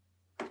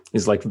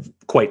 He's like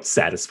quite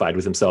satisfied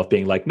with himself,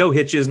 being like, no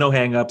hitches, no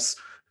hangups.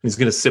 He's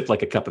going to sip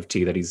like a cup of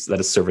tea that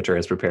a servitor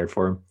has prepared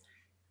for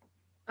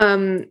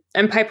him.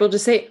 And Piper will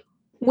just say,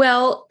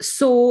 well,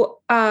 so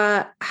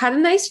had a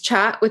nice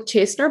chat with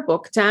Chastener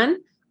Booktan,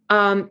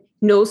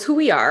 knows who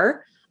we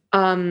are.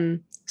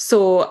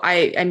 So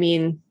I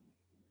mean,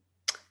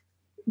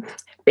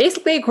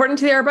 basically, according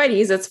to the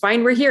Arbites, it's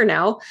fine. We're here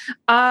now.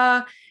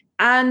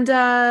 And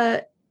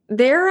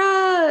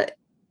they're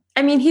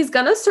I mean, he's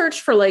gonna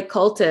search for like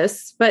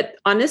cultists, but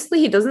honestly,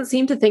 he doesn't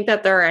seem to think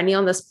that there are any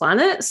on this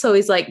planet. So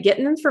he's like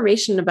getting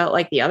information about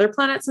like the other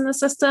planets in the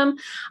system.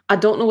 I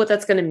don't know what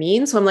that's gonna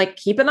mean. So I'm like,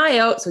 keep an eye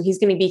out. So he's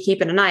gonna be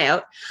keeping an eye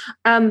out.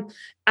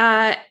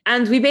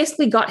 And we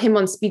basically got him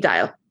on speed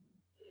dial.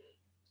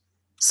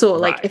 So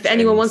like if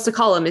anyone wants to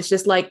call him, it's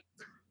just like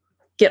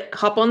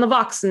hop on the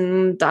Vox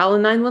and dial a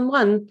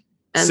 911.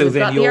 And So we've then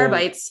got the air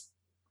bites.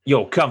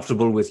 You're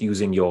comfortable with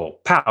using your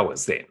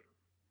powers then?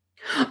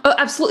 Oh,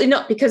 absolutely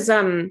not, because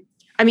I mean,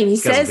 he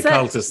Because says of the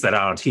that cultists that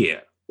aren't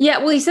here. Yeah,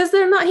 well, he says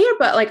they're not here,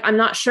 but like I'm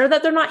not sure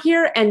that they're not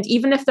here. And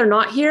even if they're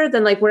not here,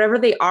 then like wherever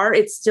they are,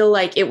 it's still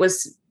like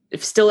it's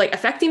still like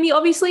affecting me,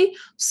 obviously.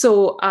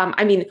 So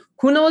I mean,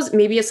 who knows?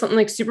 Maybe it's something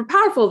like super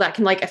powerful that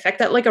can like affect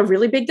at like a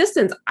really big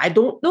distance. I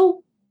don't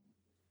know.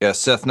 Yeah,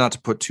 Seth, not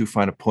to put too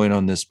fine a point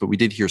on this, but we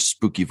did hear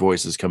spooky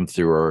voices come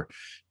through our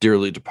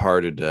dearly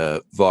departed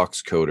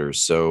Vox coders.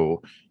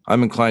 So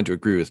I'm inclined to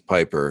agree with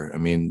Piper. I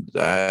mean,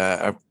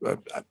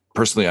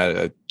 personally,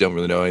 I don't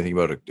really know anything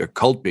about a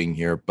cult being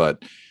here,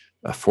 but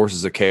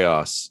forces of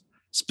chaos,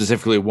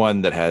 specifically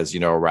one that has,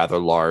 a rather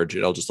large,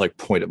 and I'll just like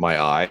point at my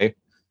eye,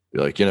 be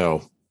like,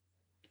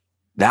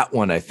 that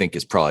one I think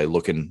is probably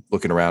looking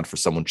around for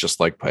someone just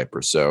like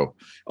Piper. So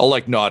I'll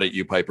like nod at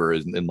you, Piper,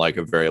 in like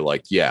a very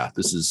like, yeah,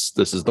 this is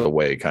the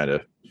way kind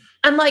of.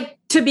 And like,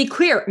 to be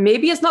clear,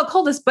 maybe it's not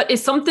called this, but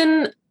it's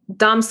something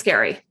damn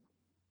scary.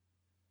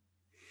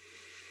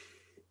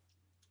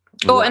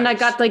 Oh, and I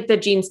got like the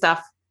gene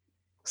stuff.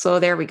 So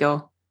there we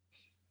go.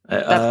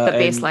 That's the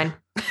baseline.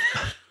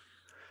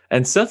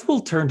 And Seth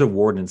will turn to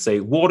Warden and say,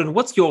 Warden,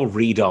 what's your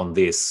read on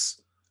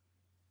this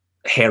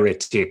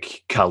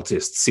heretic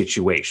cultist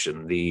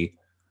situation? The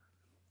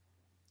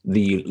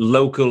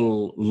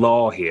local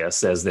law here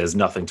says there's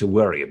nothing to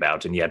worry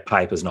about, and yet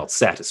Piper's not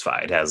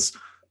satisfied as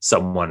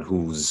someone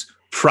whose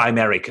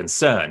primary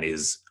concern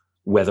is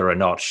whether or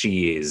not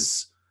she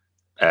is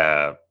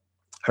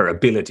her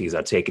abilities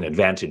are taken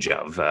advantage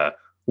of.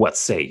 What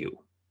say you?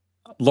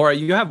 Laura,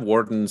 you have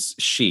Warden's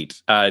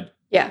sheet.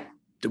 Yeah.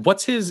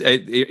 What's his,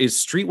 is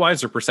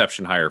Streetwise or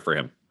Perception higher for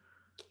him?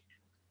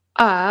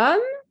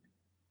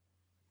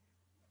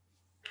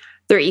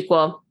 They're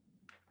equal.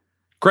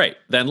 Great.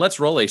 Then let's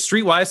roll a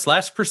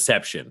Streetwise /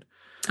 Perception.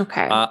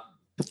 Okay.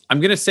 I'm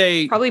going to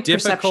say probably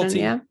difficulty. Perception,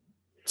 yeah.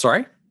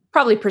 Sorry?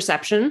 Probably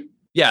Perception.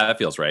 Yeah, that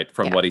feels right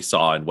from what he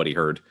saw and what he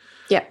heard.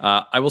 Yeah.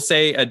 I will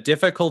say a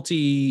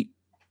difficulty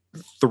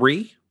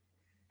 3.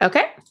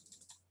 Okay.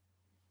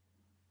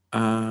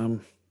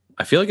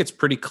 I feel like it's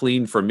pretty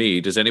clean for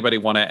me. Does anybody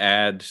want to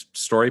add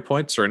story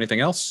points or anything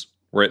else?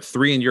 We're at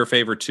 3 in your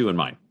favor, 2 in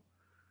mine.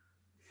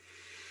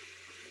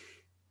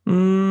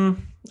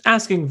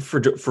 Asking for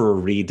a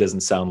read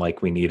doesn't sound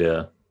like we need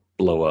to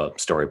blow a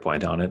story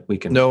point on it. We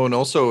can and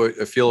also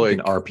I feel like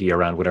RP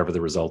around whatever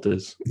the result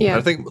is. Yeah,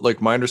 I think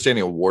like my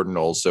understanding of Warden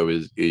also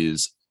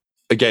is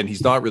again,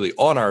 he's not really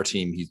on our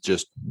team; he's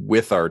just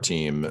with our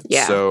team.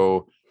 Yeah.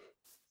 So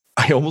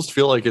I almost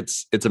feel like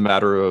it's a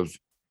matter of.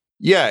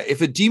 Yeah, if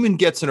a demon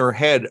gets in her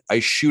head, I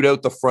shoot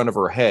out the front of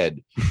her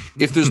head.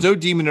 If there's no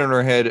demon in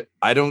her head,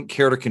 I don't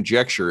care to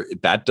conjecture.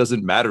 That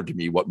doesn't matter to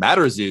me. What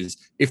matters is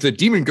if the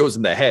demon goes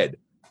in the head,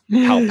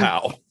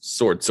 pow,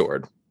 sword.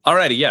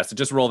 Alrighty, yes. So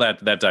just roll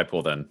that die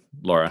pool then,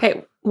 Laura.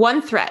 Okay,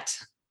 1 threat.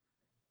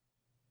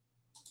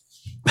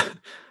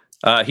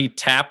 He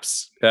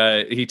taps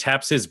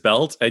his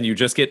belt, and you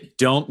just get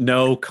don't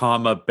know,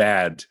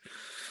 bad.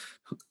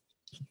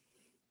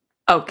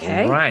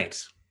 Okay.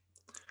 Right.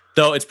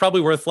 Though it's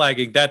probably worth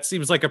flagging, that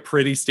seems like a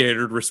pretty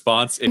standard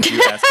response if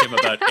you ask him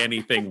about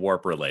anything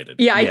warp related.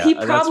 Yeah, he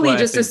probably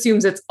just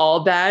assumes it's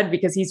all bad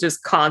because he's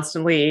just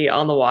constantly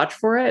on the watch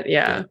for it.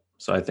 Yeah.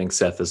 So I think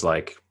Seth is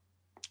like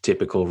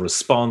typical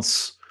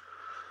response.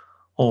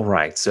 All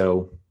right,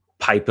 so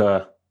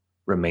Piper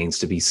remains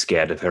to be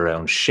scared of her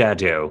own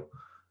shadow.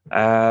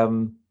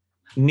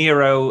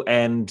 Nero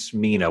and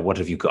Mina, what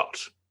have you got?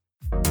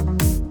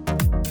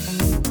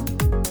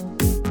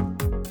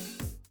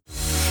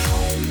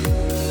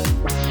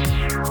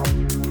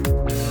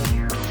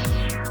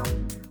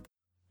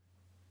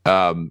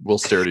 We'll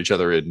stare at each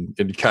other in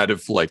kind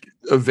of like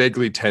a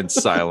vaguely tense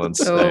silence.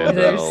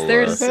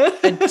 There's a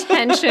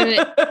tension,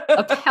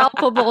 a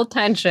palpable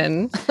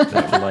tension.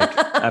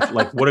 After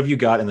like, what have you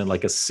got? And then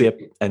like a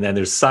sip, and then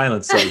there's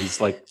silence. So he's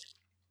like,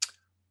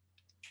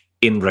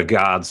 in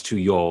regards to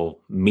your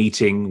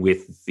meeting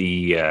with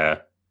the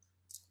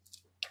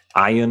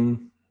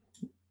Iron,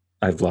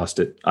 I've lost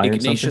it.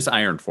 Ignatius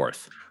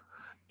Ironforth.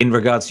 In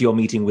regards to your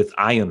meeting with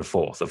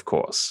Ironforth, of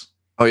course.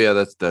 Oh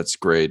yeah, that's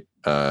great,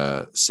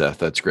 Seth.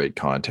 That's great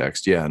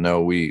context. Yeah,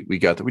 no, we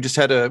got that. We just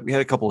had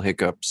a couple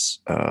hiccups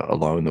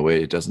along the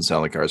way. It doesn't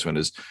sound like ours went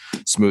as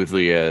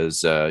smoothly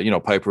as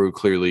Piper, who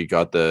clearly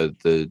got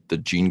the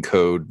gene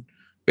code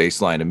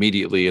baseline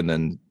immediately, and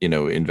then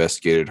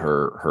investigated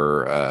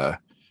her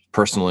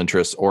personal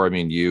interests. Or I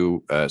mean,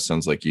 you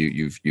sounds like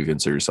you've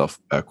inserted yourself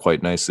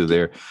quite nicely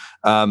there.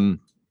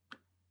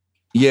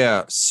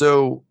 Yeah.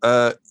 So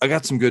I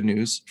got some good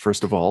news.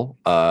 First of all,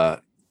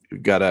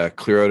 got to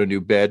clear out a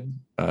new bed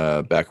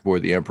back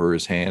aboard the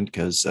Emperor's Hand,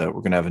 because we're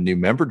going to have a new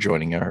member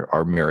joining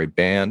our merry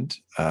band.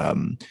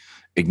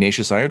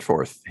 Ignatius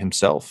Ironforth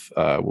himself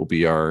will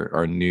be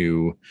our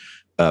new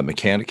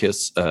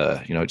Mechanicus.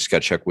 Just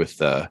got to check with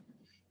the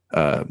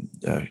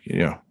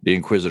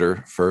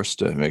Inquisitor first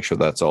to make sure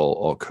that's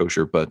all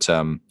kosher. But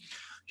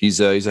he's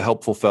a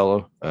helpful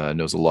fellow.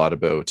 Knows a lot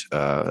about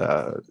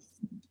the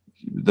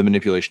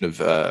manipulation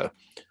of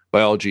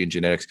biology and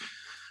genetics.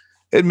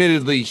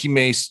 Admittedly, he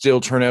may still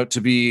turn out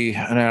to be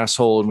an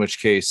asshole, in which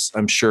case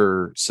I'm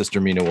sure Sister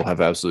Mina will have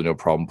absolutely no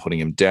problem putting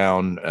him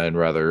down in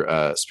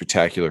rather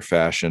spectacular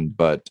fashion.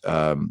 But,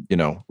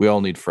 we all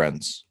need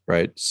friends,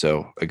 right?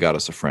 So I got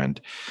us a friend.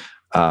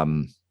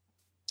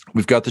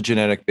 We've got the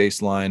genetic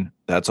baseline.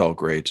 That's all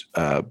great.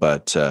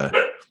 But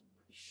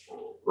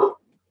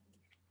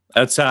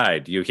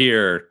outside, you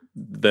hear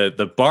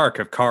the bark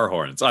of car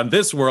horns. On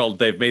this world,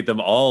 they've made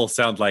them all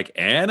sound like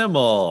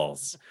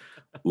animals.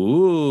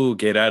 Ooh,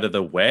 get out of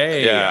the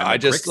way. Yeah, I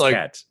just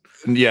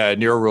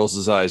Nero rolls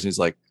his eyes and he's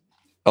like,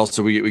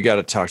 also, we got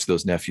to talk to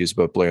those nephews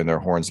about blaring their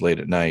horns late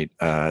at night.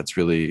 It's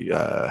really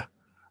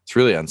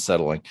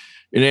unsettling.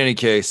 In any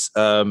case,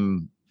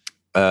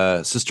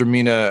 Sister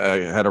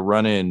Mina had a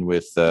run-in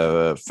with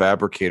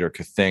fabricator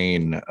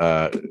Cathane,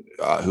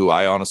 who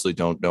I honestly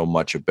don't know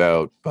much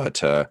about,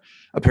 but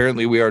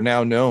apparently we are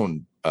now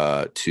known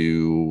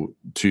to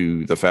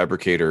the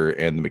fabricator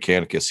and the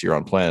Mechanicus here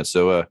on planet.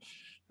 So,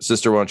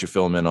 Sister, why don't you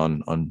fill him in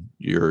on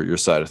your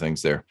side of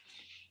things there?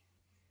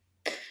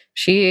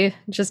 She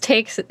just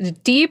takes a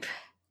deep,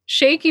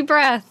 shaky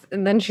breath,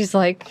 and then she's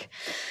like,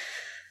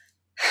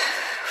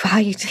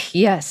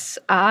 yes,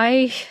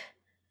 I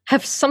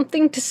have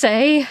something to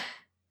say.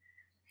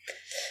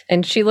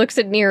 And she looks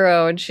at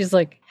Nero and she's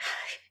like,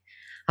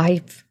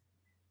 I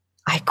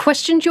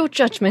questioned your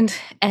judgment,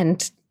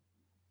 and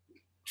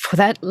for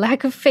that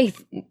lack of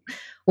faith,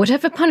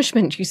 whatever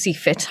punishment you see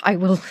fit, I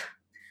will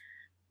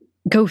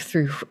go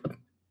through.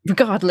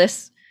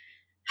 Regardless,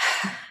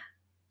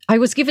 I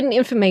was given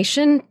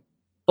information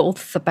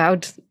both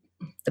about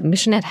the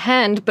mission at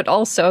hand, but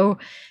also,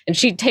 and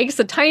she takes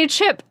a tiny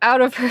chip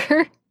out of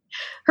her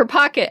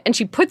pocket and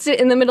she puts it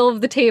in the middle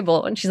of the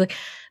table, and she's like,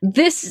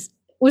 this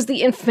was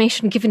the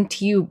information given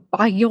to you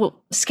by your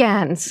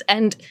scans,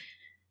 and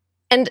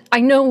I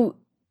know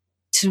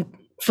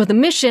for the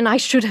mission I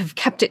should have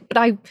kept it, but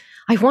I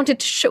wanted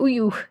to show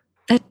you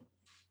that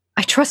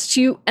I trust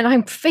you and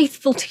I'm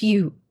faithful to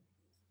you,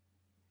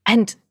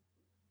 and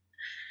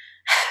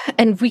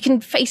we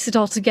can face it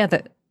all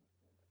together.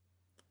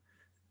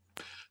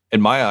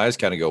 And my eyes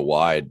kind of go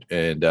wide,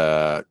 and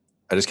I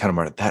just kind of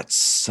muttered, that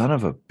son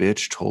of a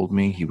bitch told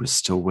me he was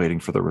still waiting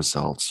for the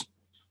results.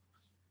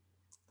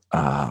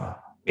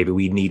 Maybe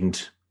we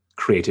needn't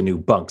create a new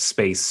bunk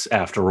space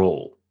after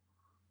all.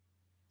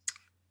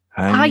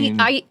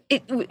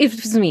 It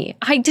was me.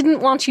 I didn't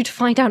want you to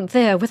find out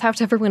there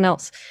without everyone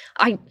else.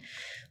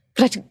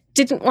 But I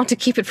didn't want to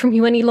keep it from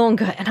you any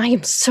longer, and I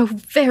am so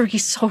very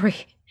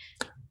sorry.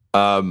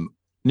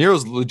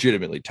 Nero's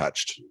legitimately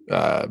touched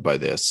by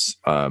this,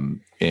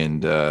 and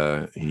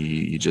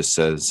he just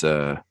says,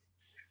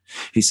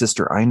 hey,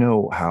 sister, I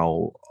know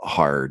how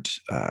hard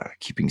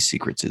keeping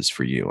secrets is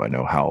for you. I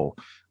know how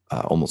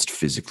almost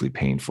physically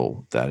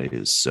painful that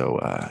is. So,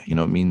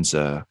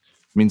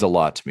 it means a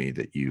lot to me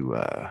that you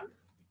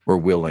were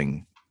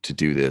willing to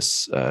do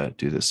this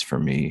for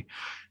me.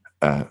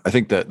 I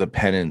think that the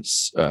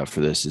penance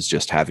for this is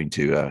just having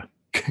to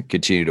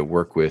continue to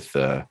work with,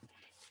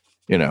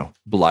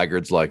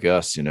 blackguards like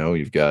us.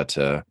 You've got,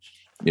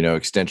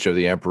 extension of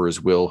the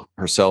Emperor's will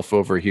herself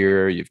over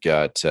here. You've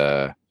got,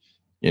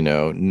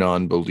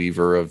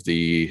 non-believer of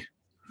the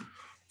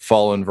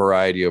fallen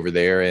variety over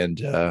there. And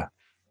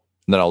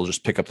then I'll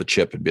just pick up the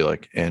chip and be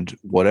like, and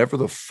whatever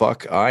the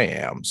fuck I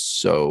am.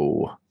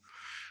 So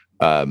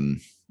I'll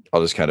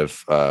just kind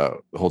of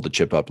hold the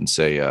chip up and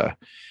say, I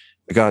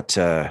got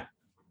the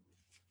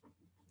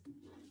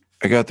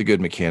good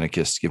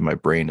Mechanicus to give my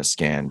brain a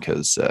scan,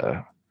 because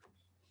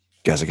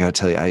guys, I gotta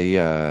tell you,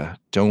 I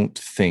don't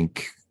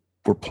think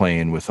we're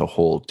playing with a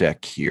whole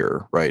deck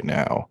here right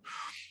now.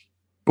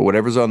 But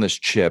whatever's on this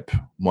chip,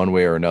 one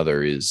way or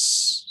another,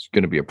 is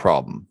going to be a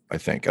problem, I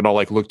think. And I'll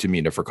look to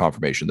Mina for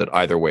confirmation that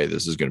either way,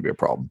 this is going to be a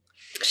problem.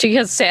 She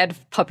has sad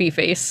puppy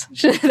face.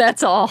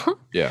 That's all.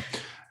 Yeah.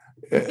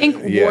 I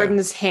think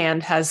Warden's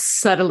hand has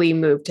subtly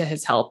moved to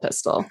his hell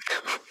pistol.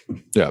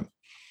 Yeah.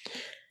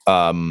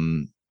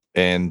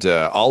 And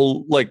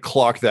I'll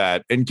clock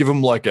that and give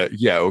him a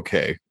yeah,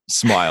 okay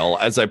smile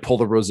as I pull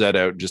the rosette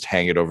out and just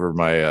hang it over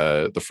my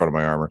the front of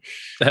my armor.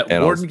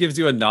 Warden gives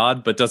you a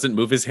nod but doesn't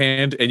move his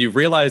hand, and you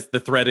realize the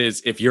threat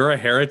is, if you're a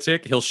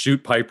heretic, he'll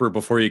shoot Piper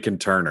before you can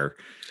turn her.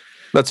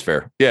 That's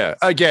fair. Yeah.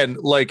 Again,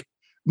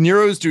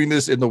 Nero's doing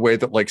this in the way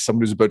that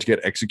someone who's about to get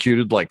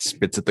executed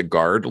spits at the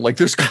guard.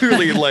 There's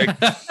clearly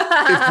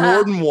if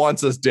Warden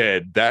wants us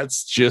dead,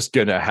 that's just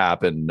gonna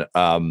happen.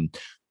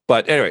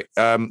 But anyway,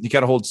 he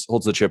kind of holds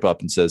the chip up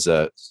and says,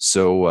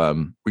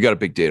 so we got a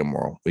big day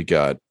tomorrow. We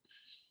got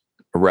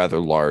a rather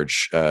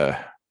large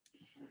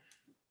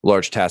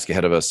large task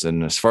ahead of us.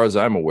 And as far as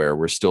I'm aware,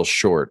 we're still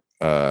short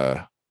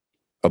a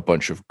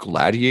bunch of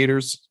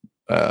gladiators.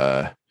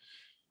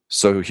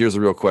 So here's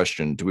the real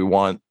question. Do we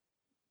want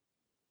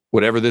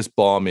whatever this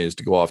bomb is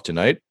to go off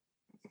tonight?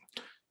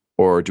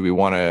 Or do we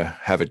want to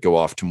have it go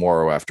off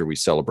tomorrow after we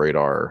celebrate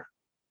our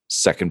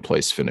second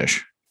place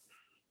finish?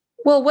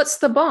 Well, what's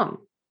the bomb?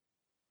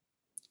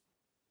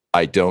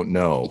 I don't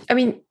know. I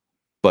mean,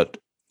 but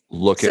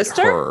look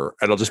sister? At her,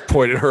 and I'll just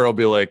point at her. I'll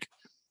be like,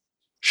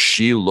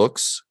 she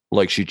looks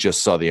like she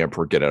just saw the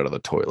Emperor get out of the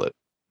toilet.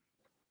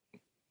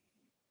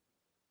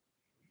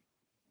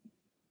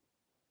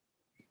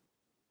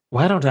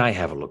 Why don't I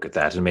have a look at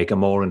that and make a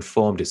more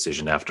informed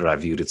decision after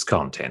I've viewed its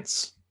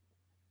contents?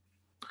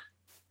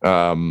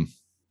 Mina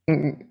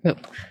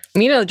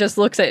just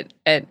looks at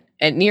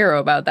Nero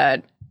about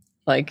that.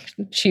 Like,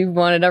 she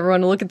wanted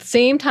everyone to look at the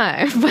same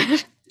time.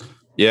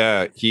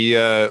 Yeah, he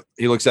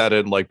looks at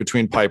it, like,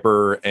 between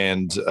Piper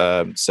and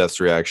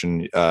Seth's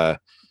reaction,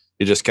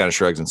 he just kind of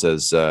shrugs and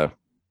says,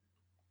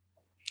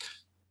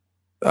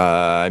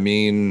 I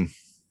mean,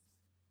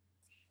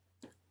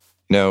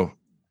 no,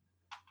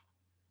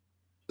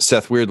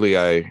 Seth, weirdly,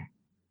 I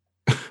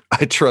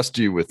trust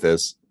you with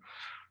this,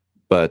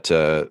 but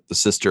the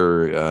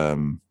sister,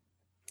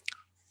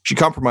 she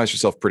compromised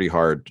herself pretty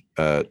hard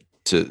to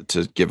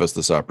give us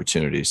this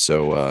opportunity.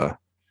 So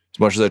as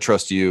much as I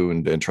trust you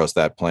and trust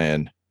that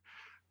plan,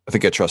 I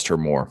think I trust her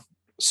more.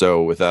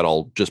 So with that,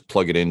 I'll just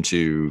plug it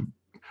into,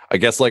 I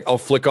guess, like, I'll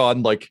flick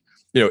on, like,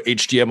 you know,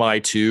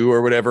 HDMI 2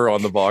 or whatever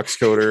on the Vox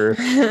coder,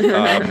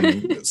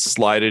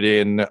 slide it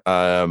in,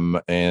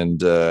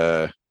 and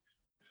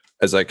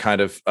as I kind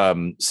of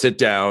sit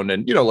down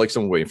and, you know, like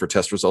someone waiting for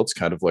test results,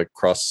 kind of like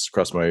cross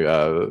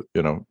my,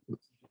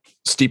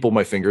 steeple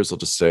my fingers. I'll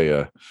just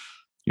say,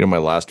 my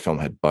last film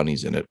had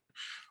bunnies in it.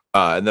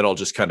 And then I'll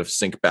just kind of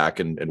sink back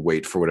and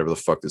wait for whatever the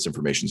fuck this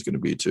information is going to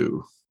be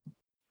to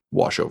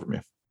wash over me.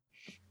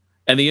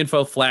 And the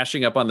info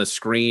flashing up on the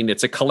screen,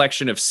 it's a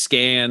collection of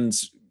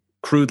scans,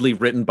 crudely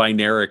written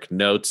binaric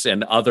notes,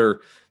 and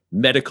other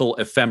medical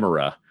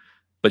ephemera.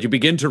 But you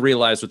begin to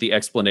realize with the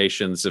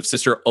explanations of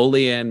Sister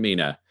Oleanne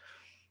Mina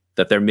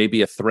that there may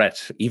be a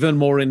threat even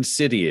more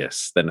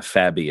insidious than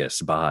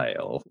Fabius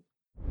Bile.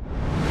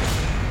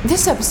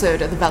 This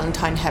episode of the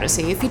Valentine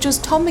Heresy features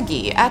Tom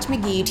McGee at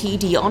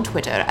McGeeTD on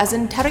Twitter as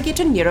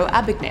Interrogator Nero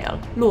Abignale,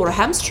 Laura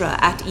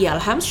Hamstra at EL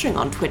Hamstring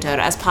on Twitter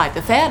as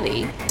Piper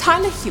Fairley,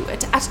 Tyler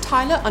Hewitt at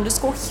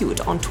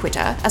Tyler_Hewitt on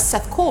Twitter as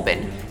Seth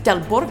Corbin,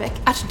 Del Borvik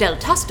at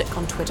Deltastic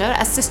on Twitter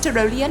as Sister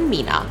Oleanne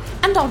Mina,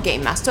 and our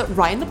Game Master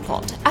Ryan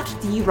LaPlante at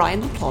the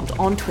Ryan LaPlante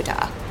on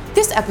Twitter.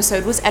 This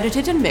episode was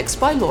edited and mixed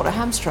by Laura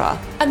Hamstra,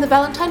 and the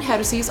Valentine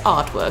Heresy's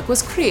artwork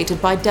was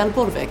created by Del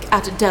Borvik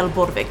at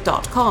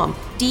delborvik.com,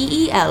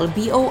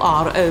 DELBOROVIC.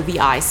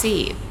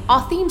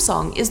 Our theme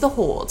song is The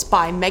Hordes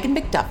by Megan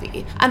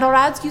McDuffie, and our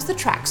ads use the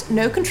tracks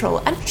No Control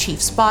and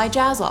Chiefs by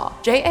Jazzar,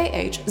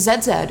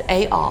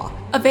 JAHZZAR,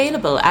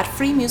 available at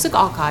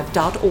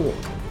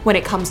freemusicarchive.org. When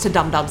it comes to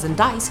Dum-Dums and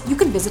Dice, you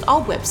can visit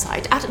our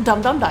website at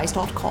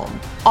dumdumdice.com.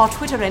 Our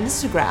Twitter and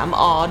Instagram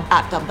are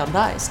at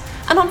dumdumdice,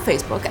 and on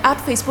Facebook at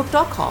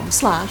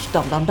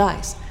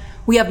facebook.com/dumdumdice.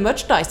 We have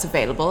merchandise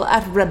available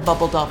at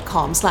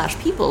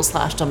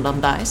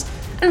redbubble.com/people/dumdumdice,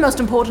 and most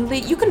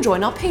importantly, you can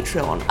join our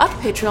Patreon at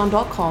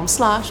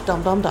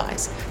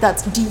patreon.com/dumdumdice.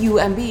 That's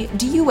DUMBDICE.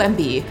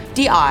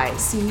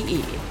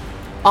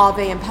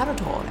 Ave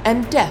Imperator,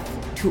 and death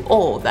to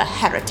all the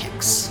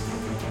heretics.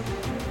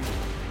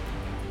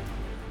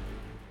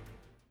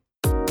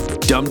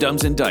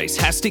 Dum-Dums and Dice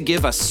has to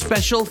give a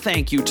special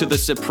thank you to the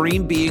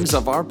supreme beings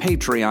of our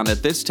Patreon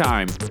at this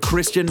time: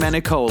 Christian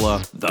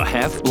Menicola, the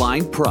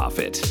Half-Blind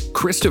Prophet,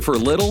 Christopher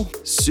Little,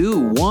 Sue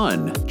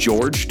One,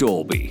 George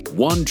Dolby,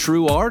 One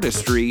True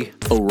Artistry,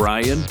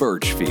 Orion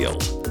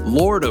Birchfield,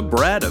 Lord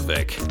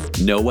Abradovic,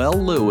 Noel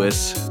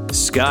Lewis,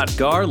 Scott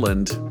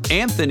Garland,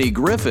 Anthony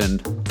Griffin,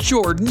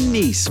 Jordan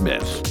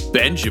Neesmith,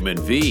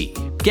 Benjamin V,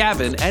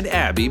 Gavin and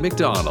Abby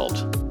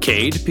McDonald,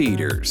 Cade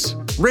Peters,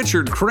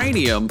 Richard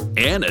Cranium,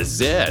 Anna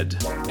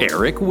Zed,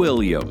 Eric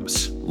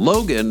Williams,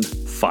 Logan,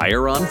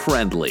 Fire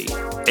Unfriendly,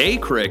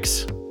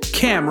 Acrix,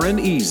 Cameron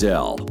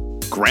Ezel,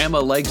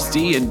 Grandma Likes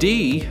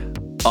D&D,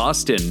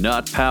 Austin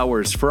Nut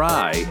Powers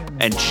Fry,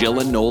 and Jill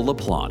and Noel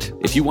LaPlante.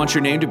 If you want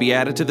your name to be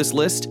added to this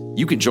list,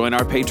 you can join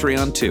our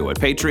Patreon too at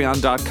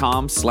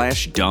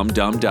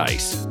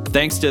patreon.com/dumdumdice.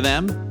 Thanks to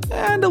them,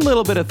 and a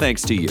little bit of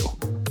thanks to you.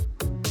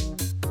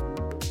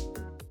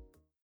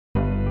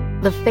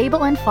 The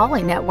Fable and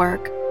Folly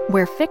Network,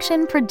 where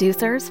fiction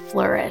producers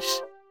flourish.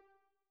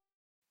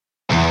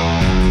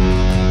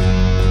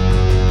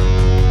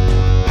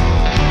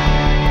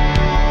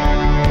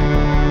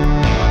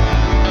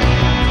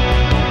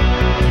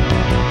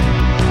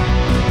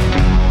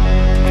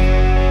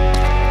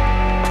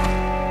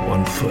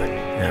 One foot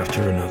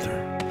after another.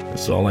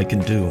 That's all I can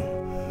do.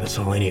 That's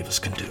all any of us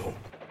can do.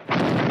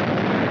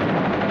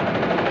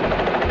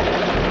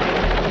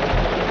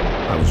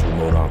 I was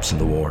remote ops in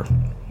the war.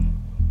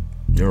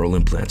 Neural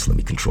implants let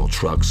me control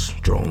trucks,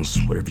 drones,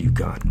 whatever you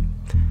got.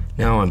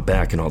 Now I'm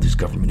back and all these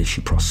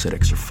government-issue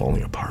prosthetics are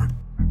falling apart.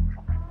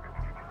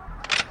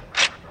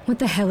 What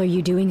the hell are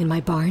you doing in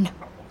my barn?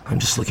 I'm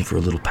just looking for a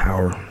little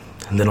power,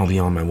 and then I'll be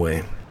on my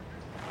way.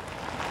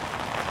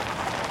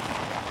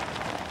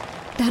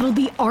 That'll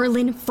be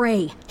Arlen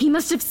Frey. He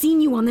must have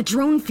seen you on the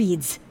drone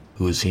feeds.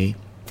 Who is he?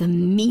 The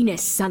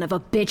meanest son of a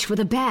bitch with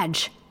a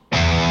badge.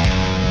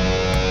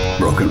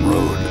 Broken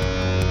Road,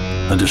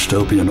 a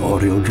dystopian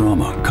audio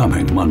drama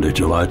coming Monday,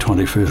 July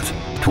 25th,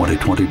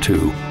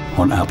 2022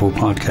 on Apple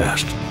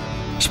Podcast,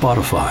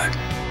 Spotify,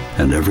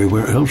 and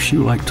everywhere else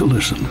you like to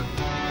listen.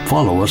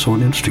 Follow us on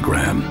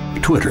Instagram,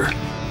 Twitter,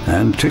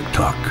 and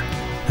TikTok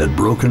at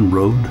Broken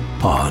Road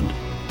Pod.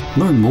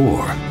 Learn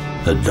more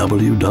at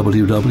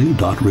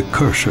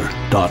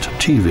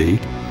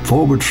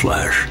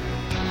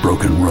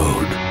www.recursor.tv/Broken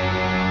Road.